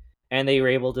at it, and they were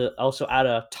able to also add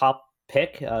a top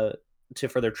pick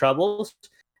for their troubles.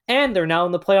 And they're now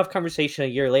in the playoff conversation a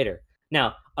year later.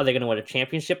 Now, are they going to win a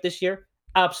championship this year?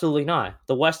 Absolutely not.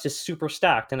 The West is super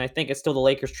stacked, and I think it's still the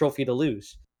Lakers' trophy to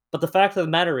lose. But the fact of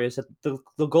the matter is that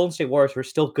the Golden State Warriors were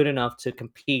still good enough to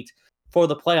compete for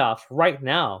the playoffs right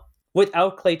now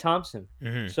without Klay Thompson.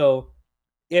 So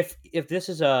if this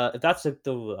is if that's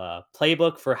the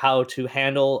playbook for how to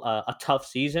handle a tough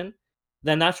season,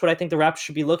 then that's what I think the Raptors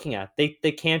should be looking at.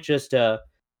 They can't just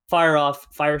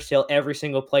fire sale every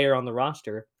single player on the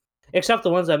roster, except the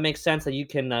ones that make sense that you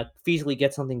can feasibly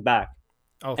get something back.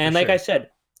 Oh, and like I said,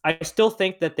 I still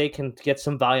think that they can get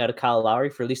some value out of Kyle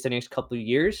Lowry for at least the next couple of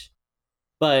years.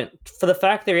 But for the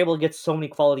fact they're able to get so many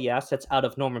quality assets out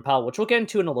of Norman Powell, which we'll get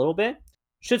into in a little bit,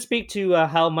 should speak to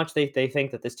how much they think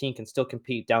that this team can still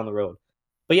compete down the road.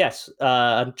 But yes,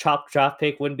 a chopped draft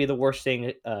pick wouldn't be the worst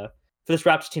thing for this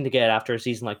Raptors team to get after a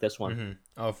season like this one.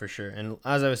 Oh, for sure. And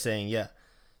as I was saying, yeah,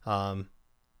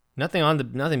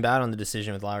 nothing bad on the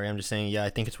decision with Lowry. I'm just saying, yeah, I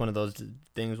think it's one of those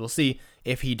things. We'll see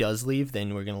if he does leave,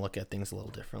 then we're gonna look at things a little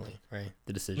differently, right?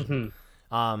 The decision.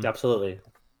 Absolutely.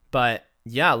 But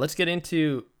yeah, let's get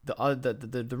into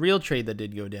the real trade that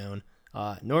did go down.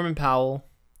 Norman Powell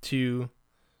to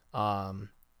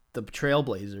the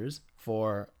Trailblazers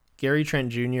for Gary Trent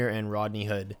Jr. and Rodney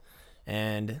Hood,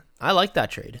 and I like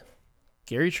that trade.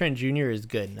 Gary Trent Jr. is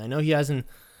good. I know he hasn't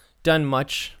done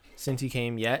much since he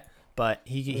came yet, but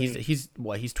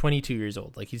he's 22 years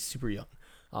old. Like, he's super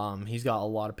young. He's got a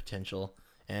lot of potential,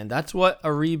 and that's what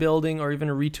a rebuilding or even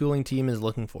a retooling team is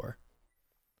looking for.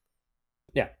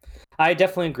 Yeah, I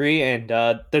definitely agree. And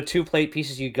the two plate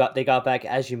pieces they got back,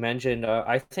 as you mentioned,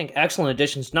 I think excellent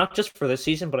additions, not just for this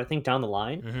season, but I think down the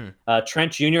line.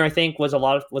 Trent Jr. I think was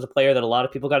a player that a lot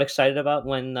of people got excited about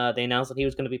when they announced that he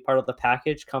was going to be part of the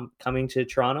package coming to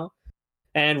Toronto.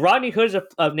 And Rodney Hood is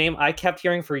a name I kept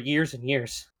hearing for years and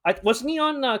years. Wasn't he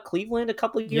on Cleveland a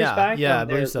couple of years back? Yeah, I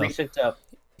believe so. Recent,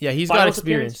 yeah, he's got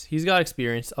experience. He's got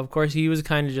experience. Of course, he was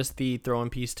kind of just the throw-in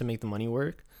piece to make the money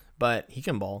work, but he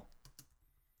can ball.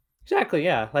 Exactly,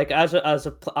 yeah. Like as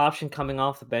a option coming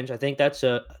off the bench, I think that's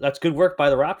good work by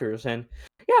the Raptors. And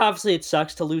yeah, obviously it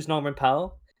sucks to lose Norman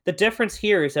Powell. The difference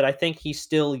here is that I think he's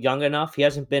still young enough. He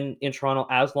hasn't been in Toronto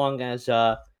as long as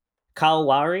Kyle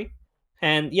Lowry,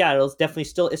 and yeah,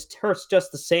 it hurts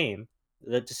just the same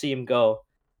to see him go.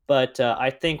 But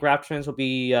I think Raptors fans will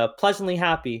be pleasantly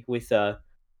happy with the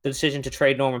decision to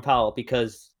trade Norman Powell,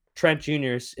 because Trent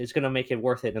Jr. is going to make it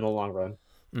worth it in the long run.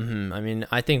 I mean,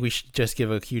 I think we should just give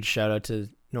a huge shout out to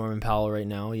Norman Powell right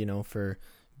now, for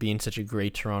being such a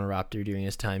great Toronto Raptor during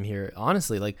his time here.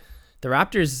 Honestly, like, the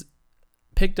Raptors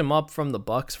picked him up from the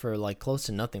Bucks for like close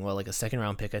to nothing. Well, like a second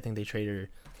round pick, I think they traded.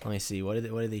 Let me see, what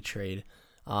did they trade?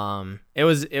 It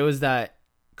was that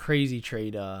crazy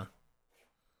trade.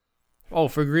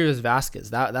 For Grievous Vasquez.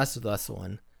 That's the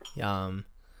one.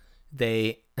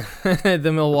 They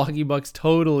the Milwaukee Bucks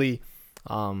totally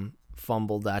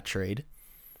fumbled that trade.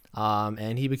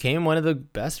 And he became one of the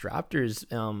best Raptors,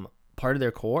 part of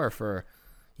their core for,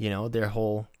 their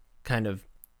whole kind of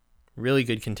really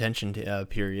good contention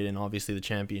period, and obviously the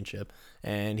championship.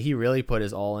 And he really put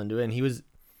his all into it, and he was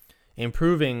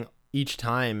improving each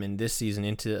time in this season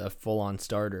into a full-on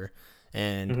starter.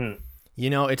 And,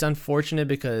 it's unfortunate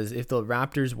because if the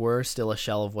Raptors were still a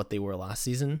shell of what they were last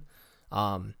season,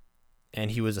 and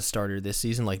he was a starter this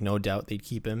season, like, no doubt they'd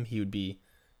keep him. He would be...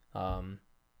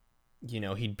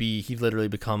 he'd literally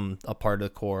become a part of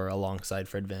the core alongside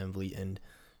Fred VanVleet and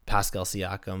Pascal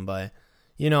Siakam. But,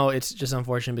 it's just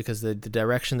unfortunate because the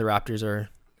direction the Raptors are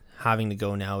having to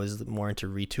go now is more into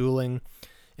retooling,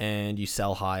 and you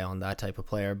sell high on that type of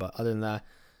player. But other than that,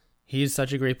 he's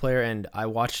such a great player, and I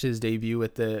watched his debut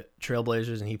with the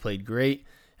Trailblazers, and he played great.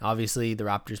 Obviously, the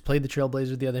Raptors played the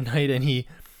Trailblazers the other night, and he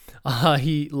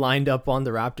lined up on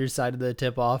the Raptors side of the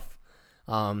tip-off.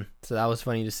 So that was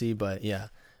funny to see, but yeah.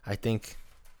 I think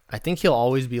he'll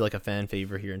always be like a fan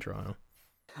favorite here in Toronto.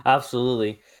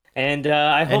 Absolutely, and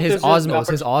I hope his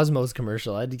Osmos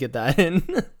commercial. I had to get that in.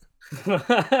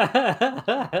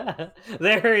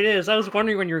 There it is. I was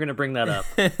wondering when you were going to bring that up.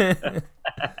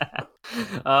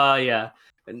 Yeah,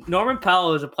 Norman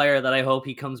Powell is a player that I hope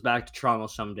he comes back to Toronto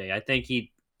someday. I think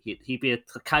He'd be a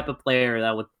type of player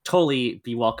that would totally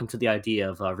be welcome to the idea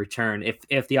of a return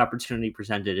if the opportunity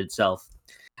presented itself.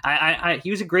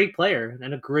 He was a great player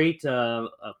and a great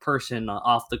person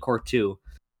off the court too.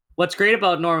 What's great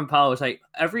about Norman Powell is like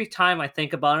every time I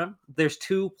think about him, there's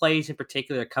two plays in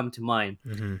particular that come to mind.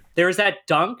 Mm-hmm. There was that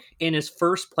dunk in his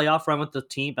first playoff run with the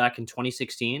team back in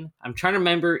 2016. I'm trying to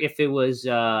remember if it was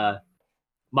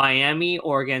Miami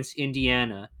or against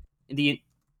Indiana.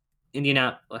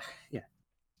 Indianapolis.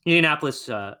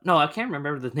 No, I can't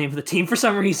remember the name of the team for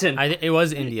some reason. It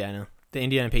was Indiana, the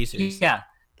Indiana Pacers. Yeah,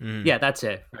 yeah, that's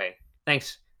it. Right.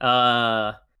 Thanks.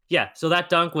 Yeah. So that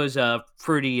dunk was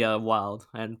pretty wild,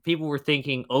 and people were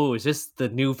thinking, "Oh, is this the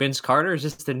new Vince Carter? Is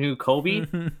this the new Kobe?"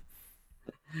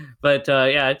 But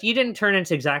yeah, he didn't turn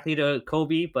into exactly to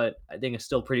Kobe, but I think it's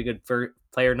still a pretty good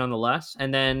player nonetheless.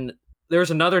 And then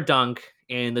there's another dunk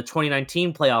in the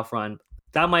 2019 playoff run.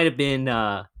 That might have been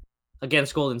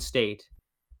against Golden State.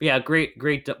 But yeah, great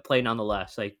play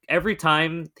nonetheless. Like every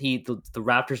time the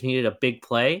Raptors needed a big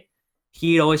play,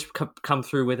 he'd always come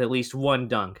through with at least one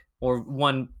dunk or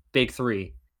one big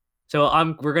three. So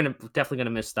we're definitely gonna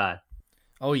miss that.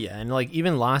 Oh yeah, and like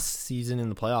even last season in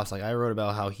the playoffs, like I wrote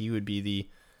about how he would be the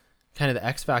kind of the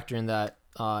X factor in that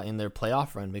in their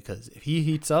playoff run, because if he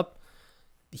heats up,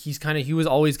 he was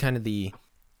always kind of the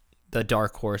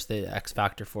dark horse, the X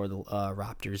factor for the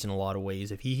Raptors in a lot of ways.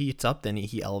 If he heats up, then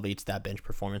he elevates that bench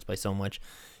performance by so much.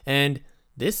 And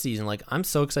this season, like I'm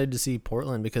so excited to see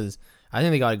Portland because I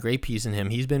think they got a great piece in him.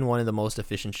 He's been one of the most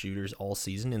efficient shooters all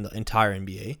season in the entire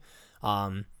NBA.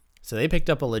 So they picked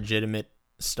up a legitimate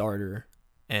starter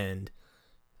and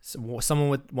someone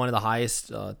with one of the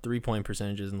highest 3-point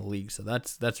percentages in the league. So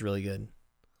that's really good.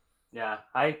 Yeah,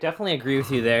 I definitely agree with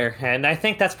you there. And I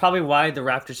think that's probably why the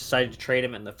Raptors decided to trade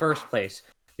him in the first place,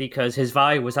 because his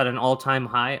value was at an all-time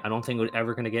high. I don't think it was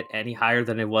ever going to get any higher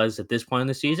than it was at this point in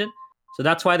the season. So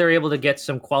that's why they're able to get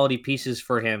some quality pieces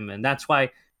for him. And that's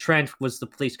why Trent was the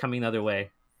police coming the other way.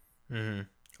 Mm-hmm.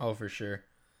 Oh, for sure.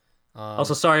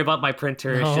 Also, sorry about my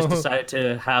printer. No. It's just decided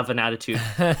to have an attitude.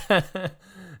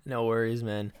 No worries,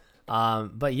 man.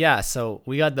 But yeah, so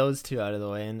we got those two out of the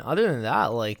way. And other than that,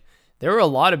 like, there were a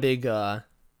lot of big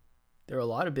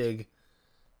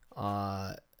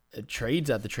trades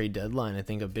at the trade deadline. I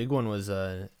think a big one was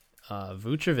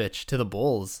Vucevic to the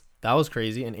Bulls. That was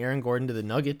crazy. And Aaron Gordon to the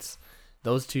Nuggets.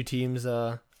 Those two teams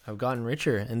have gotten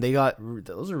richer, and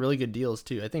those are really good deals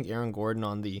too. I think Aaron Gordon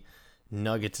on the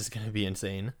Nuggets is going to be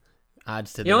insane.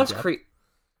 Adds to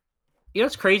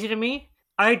what's crazy to me?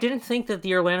 I didn't think that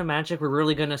the Orlando Magic were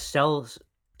really going to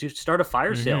start a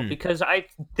fire sale, because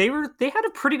they had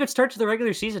a pretty good start to the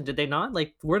regular season, did they not?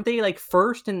 Like, weren't they like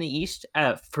first in the East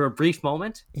for a brief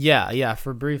moment? Yeah,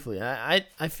 for briefly.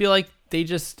 I feel like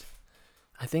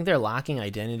I think they're lacking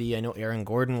identity. I know Aaron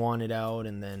Gordon wanted out,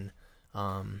 and then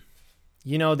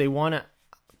they want to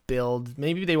build.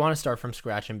 Maybe they want to start from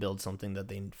scratch and build something that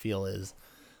they feel is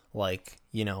like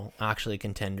actually a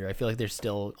contender. I feel like they're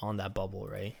still on that bubble,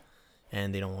 right?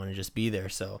 And they don't want to just be there.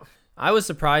 So I was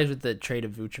surprised with the trade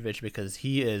of Vucevic because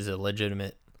he is a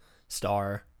legitimate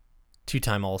star,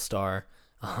 2-time All-Star.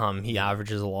 He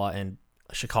averages a lot, and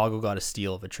Chicago got a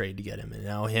steal of a trade to get him. And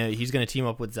now he's going to team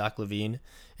up with Zach LaVine,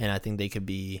 and I think they could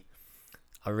be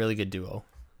a really good duo.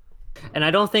 And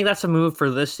I don't think that's a move for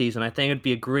this season. I think it'd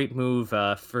be a great move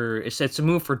it's a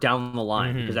move for down the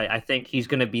line, because I think he's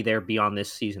going to be there beyond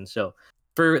this season. So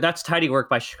that's tidy work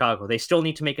by Chicago. They still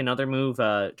need to make another move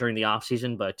during the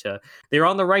offseason, but they're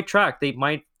on the right track. They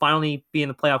might finally be in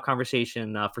the playoff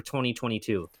conversation for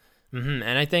 2022. And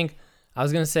I think I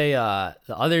was going to say the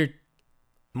other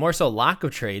more so lack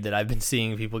of trade that I've been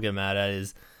seeing people get mad at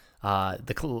is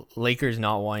the Lakers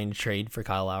not wanting to trade for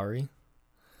Kyle Lowry.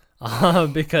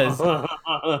 Because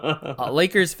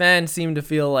Lakers fans seem to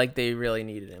feel like they really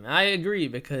needed him. I agree,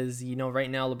 because right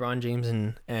now LeBron James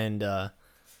and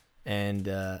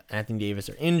Anthony Davis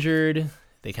are injured.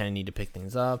 They kind of need to pick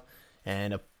things up,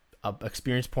 and a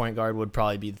experienced point guard would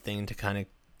probably be the thing to kind of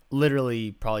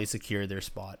literally probably secure their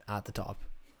spot at the top.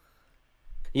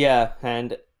 Yeah,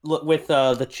 and with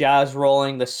the Jazz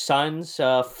rolling, the Suns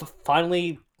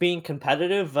finally being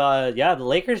competitive, the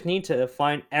Lakers need to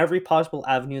find every possible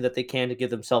avenue that they can to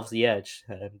give themselves the edge.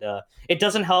 And it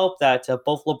doesn't help that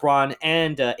both LeBron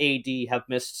and AD have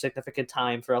missed significant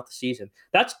time throughout the season.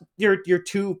 That's your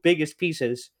two biggest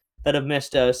pieces that have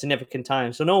missed significant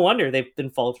time. So no wonder they've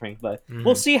been faltering. But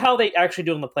we'll see how they actually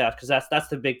do in the playoffs, because that's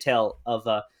the big tell of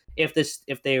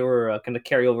if they were going to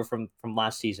carry over from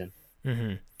last season.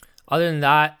 Other than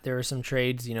that, there were some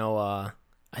trades. I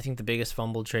think the biggest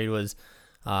fumble trade was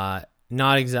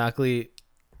not exactly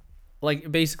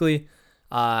like basically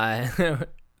the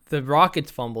the Rockets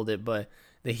fumbled it, but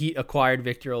the Heat acquired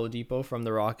Victor Oladipo from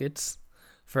the Rockets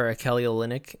for a Kelly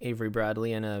Olynyk, Avery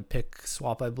Bradley, and a pick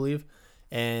swap, I believe.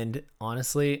 And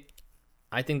honestly,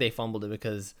 I think they fumbled it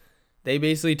because they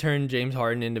basically turned James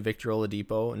Harden into Victor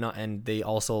Oladipo, and they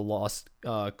also lost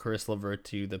Chris LeVert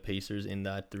to the Pacers in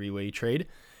that three-way trade.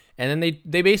 And then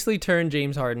they basically turned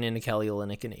James Harden into Kelly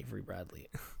Olynyk and Avery Bradley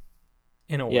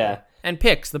in a way. Yeah. And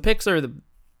picks. The picks are the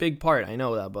big part. I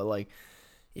know that, but like,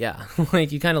 yeah,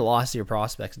 like you kind of lost your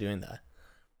prospects doing that.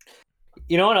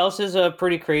 You know what else is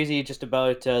pretty crazy just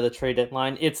about the trade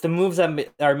deadline? It's the moves that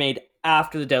are made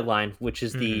after the deadline, which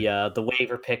is the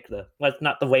waiver pick,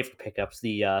 not the waiver pickups,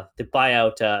 the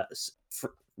buyout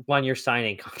 1 year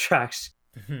signing contracts.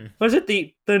 Was it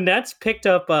the Nets picked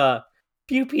up a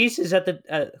few pieces at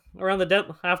the around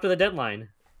after the deadline?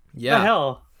 Yeah, what the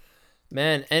hell,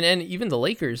 man, and even the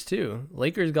Lakers too.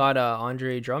 Lakers got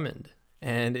Andre Drummond,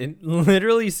 and it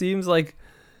literally seems like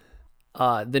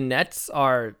the Nets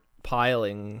are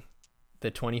piling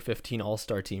the 2015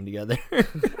 All-Star team together. You're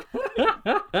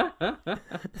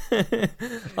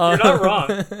not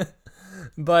wrong.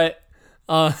 But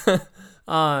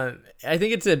I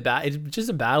think it's just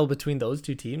a battle between those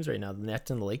two teams right now, the Nets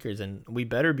and the Lakers, and we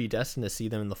better be destined to see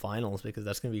them in the finals because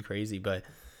that's gonna be crazy. But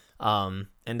and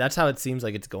that's how it seems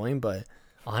like it's going. But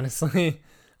honestly,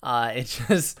 it's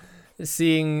just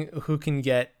seeing who can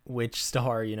get which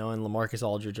star, and LaMarcus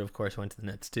Aldridge, of course, went to the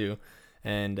Nets too.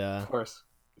 And of course,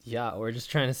 yeah, we're just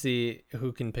trying to see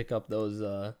who can pick up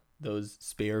those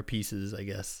spare pieces, I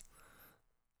guess.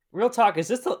 Real talk,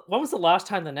 when was the last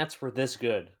time the Nets were this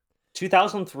good?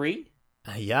 2003?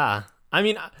 Yeah. I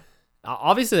mean,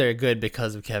 obviously they're good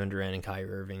because of Kevin Durant and Kyrie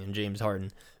Irving and James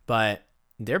Harden, but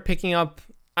they're picking up,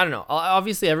 I don't know.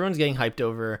 Obviously everyone's getting hyped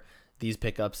over these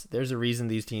pickups. There's a reason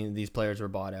these players were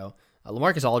bought out.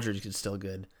 LaMarcus Aldridge is still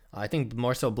good. I think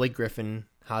more so Blake Griffin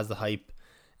has the hype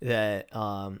that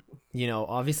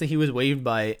obviously he was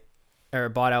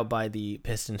bought out by the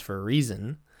Pistons for a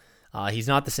reason. He's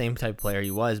not the same type of player he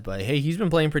was, but hey, he's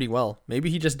been playing pretty well. Maybe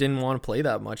he just didn't want to play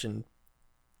that much in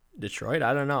Detroit.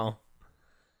 I don't know.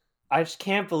 I just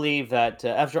can't believe that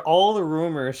after all the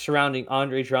rumors surrounding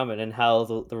Andre Drummond and how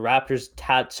the Raptors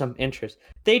had some interest,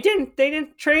 they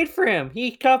didn't trade for him.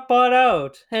 He got bought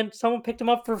out, and someone picked him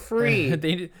up for free.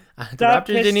 The Raptors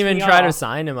didn't even try to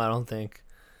sign him, I don't think.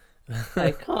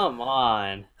 Like, come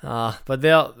on. But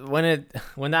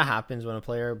when that happens, when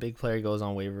a big player goes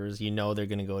on waivers, they're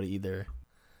gonna go to either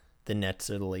the Nets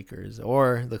or the Lakers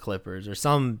or the Clippers or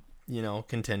some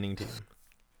contending team.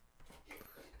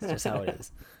 That's just how it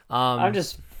is. I'm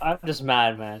just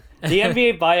mad, man. The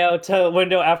NBA buyout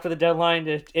window after the deadline,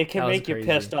 it can make you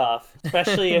pissed off,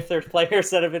 especially if there's players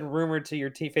that have been rumored to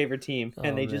your favorite team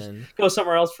and they just go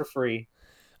somewhere else for free.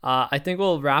 I think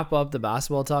we'll wrap up the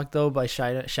basketball talk, though, by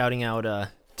shouting out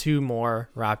two more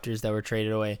Raptors that were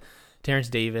traded away. Terrence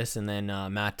Davis and then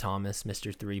Matt Thomas,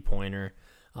 Mr. Three-Pointer.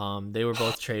 They were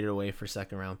both traded away for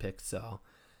second-round picks, so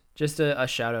just a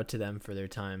shout-out to them for their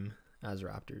time as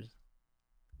Raptors.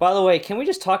 By the way, can we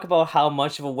just talk about how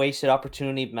much of a wasted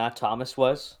opportunity Matt Thomas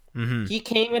was? Mm-hmm. He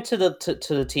came into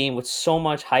the team with so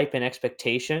much hype and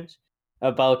expectations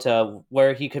about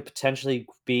where he could potentially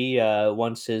be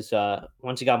once he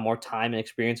got more time and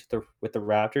experience with the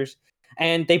Raptors,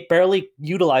 and they barely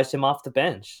utilized him off the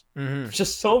bench. Mm-hmm.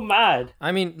 Just so mad.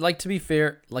 I mean, to be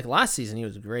fair, last season he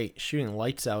was great, shooting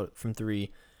lights out from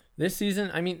three. This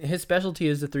season, I mean, his specialty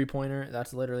is the 3-pointer.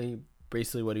 That's literally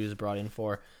basically what he was brought in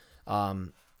for.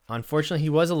 Unfortunately, he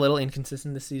was a little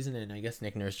inconsistent this season, and I guess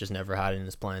Nick Nurse just never had it in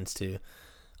his plans to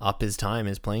up his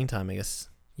playing time. I guess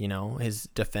his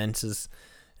defense is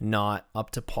not up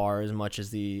to par as much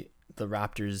as the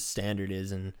Raptors' standard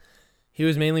is, and he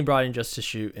was mainly brought in just to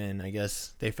shoot, and I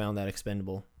guess they found that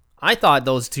expendable. I thought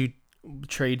those two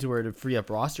trades were to free up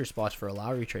roster spots for a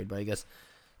Lowry trade, but I guess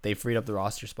they freed up the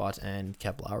roster spots and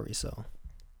kept Lowry, so.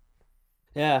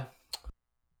 Yeah.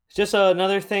 It's just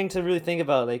another thing to really think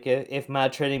about,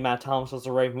 if trading Matt Thomas was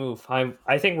the right move.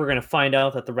 I think we're going to find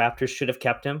out that the Raptors should have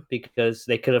kept him because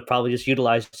they could have probably just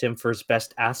utilized him for his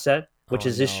best asset, which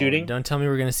is his shooting. Don't tell me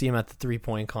we're going to see him at the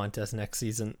 3-point contest next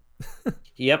season.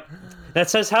 Yep. That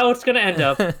says how it's going to end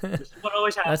up. That's what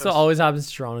always happens. That's what always happens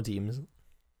to Toronto teams.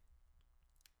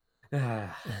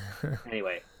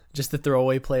 Anyway. Just the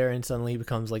throwaway player and suddenly he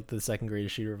becomes the second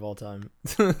greatest shooter of all time.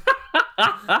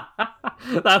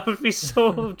 That would be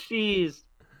so jeez.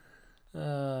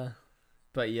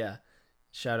 But yeah,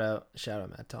 shout out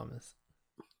Matt Thomas.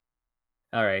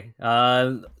 All right.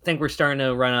 I think we're starting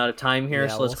to run out of time here,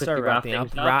 so let's quickly wrap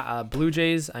things up. Blue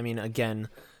Jays, I mean, again,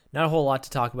 not a whole lot to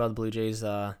talk about the Blue Jays.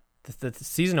 The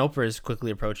season opener is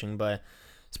quickly approaching, but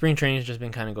spring training has just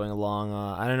been kind of going along.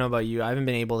 I don't know about you. I haven't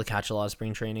been able to catch a lot of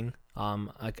spring training.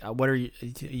 What are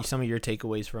some of your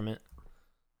takeaways from it?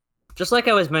 Just like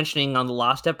I was mentioning on the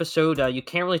last episode, you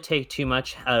can't really take too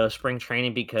much out of spring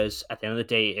training because at the end of the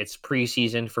day, it's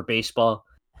preseason for baseball,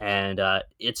 and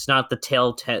it's not the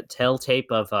tell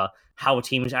tape of how a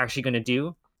team is actually going to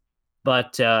do.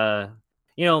 But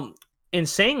you know, in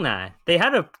saying that,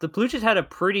 the Blue Jays had a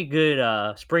pretty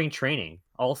good spring training,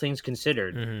 all things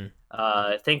considered. Mm-hmm.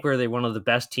 I think we're one of the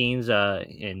best teams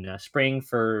in spring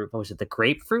for what was it, the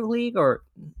Grapefruit League, or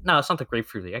no, it's not the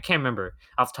Grapefruit League. I can't remember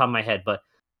off the top of my head, but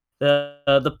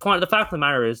the fact of the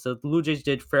matter is the Blue Jays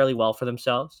did fairly well for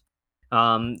themselves.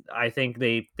 I think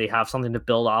they have something to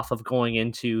build off of going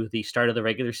into the start of the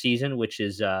regular season, which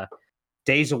is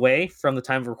days away from the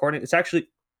time of recording. It's actually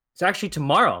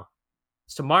tomorrow.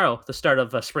 It's tomorrow, the start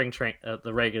of spring train,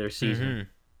 the regular season. Mm-hmm.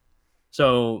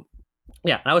 So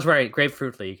yeah, that was right.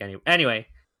 Grapefruit League. Anyway,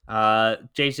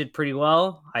 Jays did pretty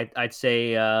well. I'd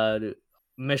say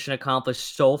mission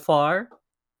accomplished so far.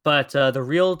 But the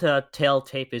real tail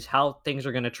tape is how things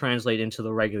are going to translate into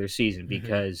the regular season, Mm-hmm.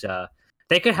 because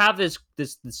they could have this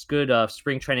good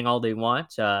spring training all they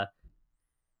want.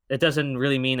 It doesn't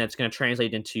really mean that it's going to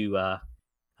translate into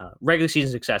regular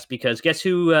season success, because guess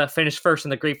who finished first in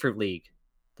the Grapefruit League?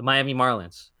 The Miami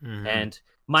Marlins. Mm-hmm. And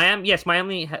Miami, yes,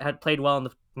 Miami had played well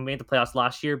made the playoffs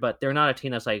last year, but they're not a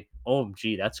team that's like, oh,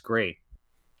 gee, that's great.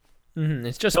 Mm-hmm.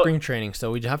 It's just So, spring training,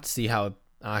 so we have to see how it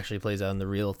actually plays out in the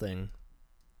real thing.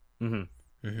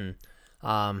 mm-hmm.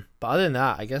 But other than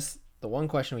that, I guess the one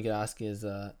question we could ask is,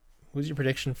 who's your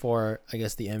prediction for, I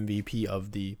guess, the MVP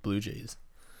of the Blue Jays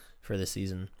for this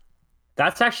season?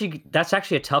 That's actually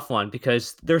a tough one,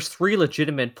 because there's three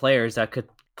legitimate players that could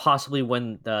possibly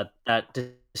win that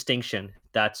distinction.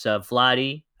 That's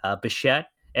Vladdy, Bichette,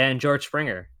 and George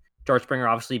Springer. George Springer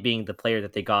obviously being the player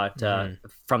that they got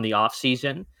from the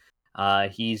offseason.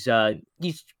 He's had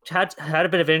a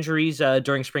bit of injuries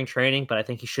during spring training, but I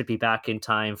think he should be back in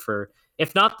time for,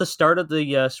 if not the start of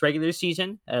the regular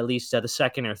season, at least the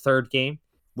second or third game,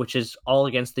 which is all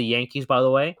against the Yankees, by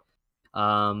the way.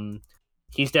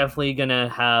 He's definitely going to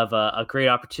have a great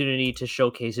opportunity to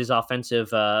showcase his offensive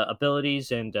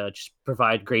abilities and just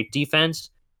provide great defense.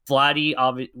 Vladdy,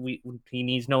 he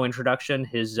needs no introduction.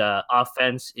 His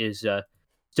offense is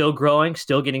still growing,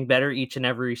 still getting better each and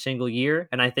every single year.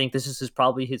 And I think this is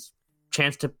probably his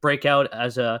chance to break out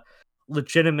as a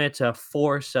legitimate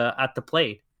force at the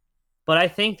plate. But I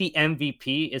think the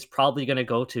MVP is probably going to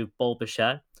go to Bo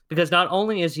Bichette, because not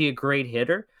only is he a great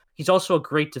hitter, he's also a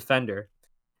great defender.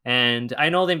 And I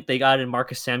know they got in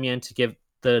Marcus Semien to give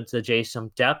the Jays some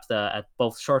depth at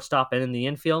both shortstop and in the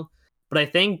infield. But I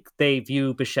think they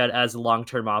view Bichette as a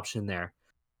long-term option there.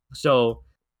 So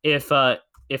if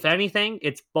anything,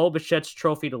 it's Bo Bichette's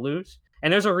trophy to lose.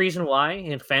 And there's a reason why.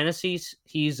 In fantasies,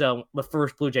 he's the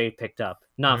first Blue Jay picked up,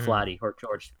 not Vladdy or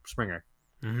George Springer.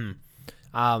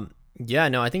 Yeah,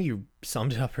 no, I think you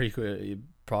summed it up pretty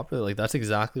properly. Like, that's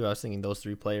exactly what I was thinking. Those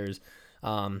three players.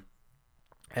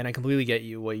 And I completely get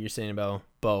what you're saying about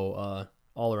Bo,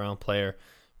 all around player,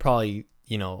 probably,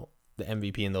 the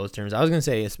MVP in those terms. I was gonna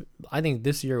say, I think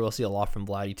this year we'll see a lot from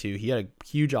Vladdy too. He had a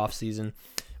huge off season.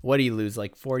 What did he lose,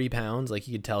 like 40 pounds? Like,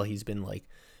 you could tell he's been like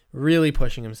really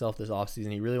pushing himself this off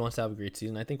season. He really wants to have a great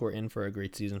season. I think we're in for a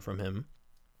great season from him.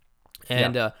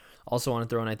 And also want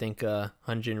to throw in, I think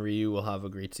Hyun-Jin Ryu will have a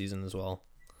great season as well.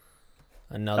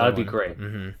 Another That would one.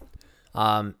 be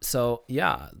great. So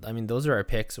yeah, I mean, those are our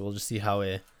picks. We'll just see how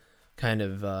it kind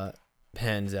of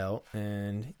pans out.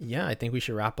 And yeah, I think we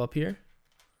should wrap up here.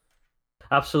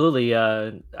 Absolutely.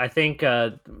 I think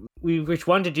we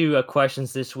wanted to do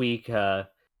questions this week.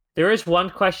 There is one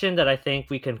question that I think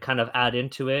we can kind of add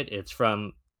into it. It's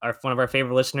from one of our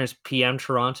favorite listeners, PM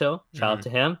Toronto. Shout out to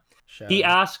him. He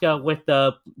asked, with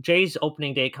the Jays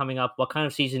opening day coming up, what kind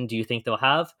of season do you think they'll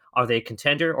have? Are they a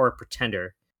contender or a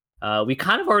pretender? We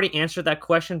kind of already answered that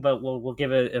question, but we'll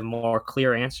give it a more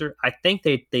clear answer. I think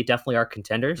they definitely are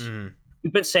contenders.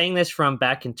 We've been saying this from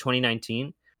back in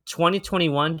 2019.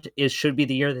 2021 should be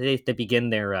the year that they begin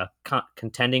their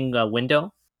contending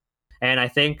window. And I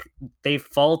think they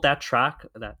followed that track,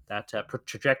 that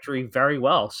trajectory very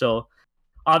well. So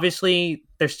obviously,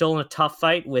 they're still in a tough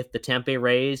fight with the Tampa Bay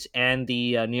Rays and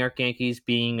the New York Yankees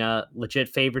being legit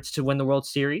favorites to win the World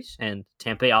Series. And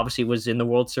Tampa Bay obviously was in the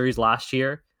World Series last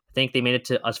year. I think they made it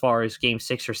to as far as Game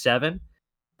 6 or 7.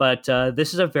 But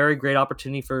this is a very great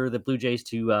opportunity for the Blue Jays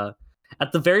to,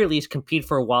 at the very least, compete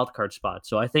for a wild card spot.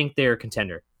 So I think they're a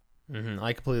contender.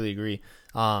 I completely agree.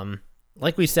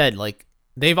 Like we said, like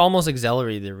they've almost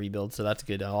accelerated their rebuild, so that's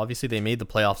good. Obviously, they made the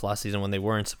playoffs last season when they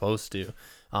weren't supposed to.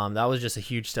 That was just a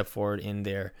huge step forward in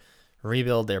their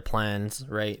rebuild, their plans,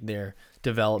 right? Their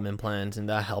development plans, and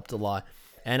that helped a lot.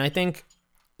 And I think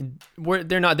they're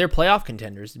playoff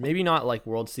contenders, maybe not like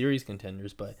World Series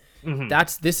contenders, but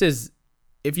this is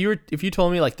if you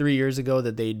told me like 3 years ago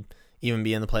that they'd even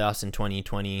be in the playoffs in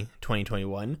 2020,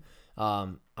 2021,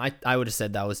 I would have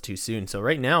said that was too soon. So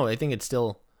right now, I think it's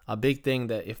still a big thing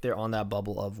that if they're on that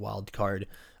bubble of wild card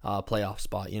playoff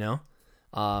spot,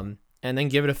 and then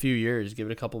give it a few years, give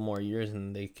it a couple more years,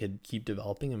 and they could keep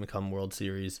developing and become World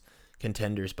Series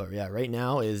contenders. But yeah, right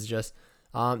now is just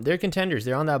they're contenders.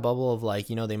 They're on that bubble of like,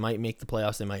 they might make the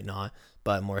playoffs, they might not,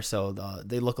 but more so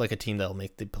they look like a team that'll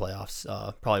make the playoffs,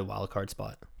 probably wild card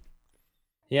spot.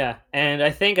 Yeah, and I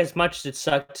think as much as it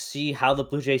sucked to see how the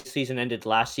Blue Jays season ended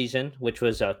last season, which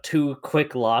was 2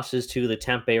 quick losses to the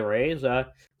Tampa Bay Rays,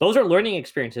 those are learning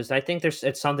experiences. I think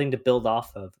it's something to build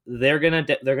off of. They're gonna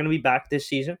be back this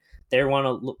season. They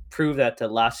want to prove that the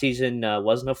last season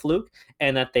wasn't a fluke,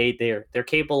 and that they're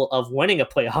capable of winning a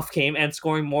playoff game and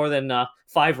scoring more than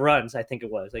 5 runs. I think it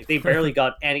was like they barely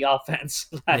got any offense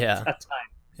at that time.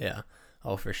 Yeah,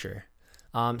 oh for sure.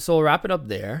 So we'll wrap it up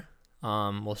there.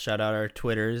 We'll shout out our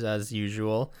Twitters as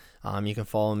usual. You can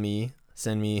follow me,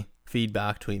 send me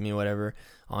feedback, tweet me, whatever,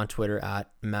 on Twitter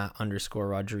at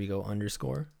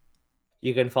Matt_Rodrigo_.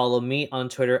 You can follow me on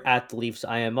Twitter at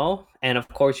TheLeafsIMO. And of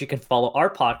course, you can follow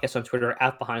our podcast on Twitter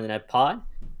at Behind the Net Pod.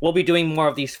 We'll be doing more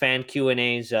of these fan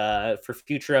Q&As for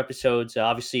future episodes.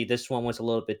 Obviously, this one was a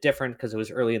little bit different because it was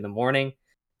early in the morning,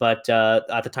 but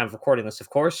at the time of recording this, of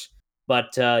course.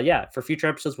 But yeah, for future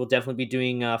episodes, we'll definitely be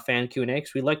doing fan Q&A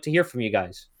because we'd like to hear from you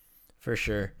guys. For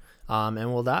sure.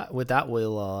 And with that,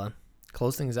 we'll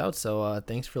close things out. So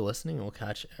thanks for listening. We'll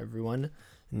catch everyone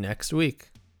next week.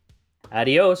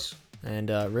 Adios.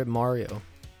 And Rip Mario.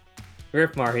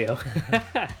 Rip Mario.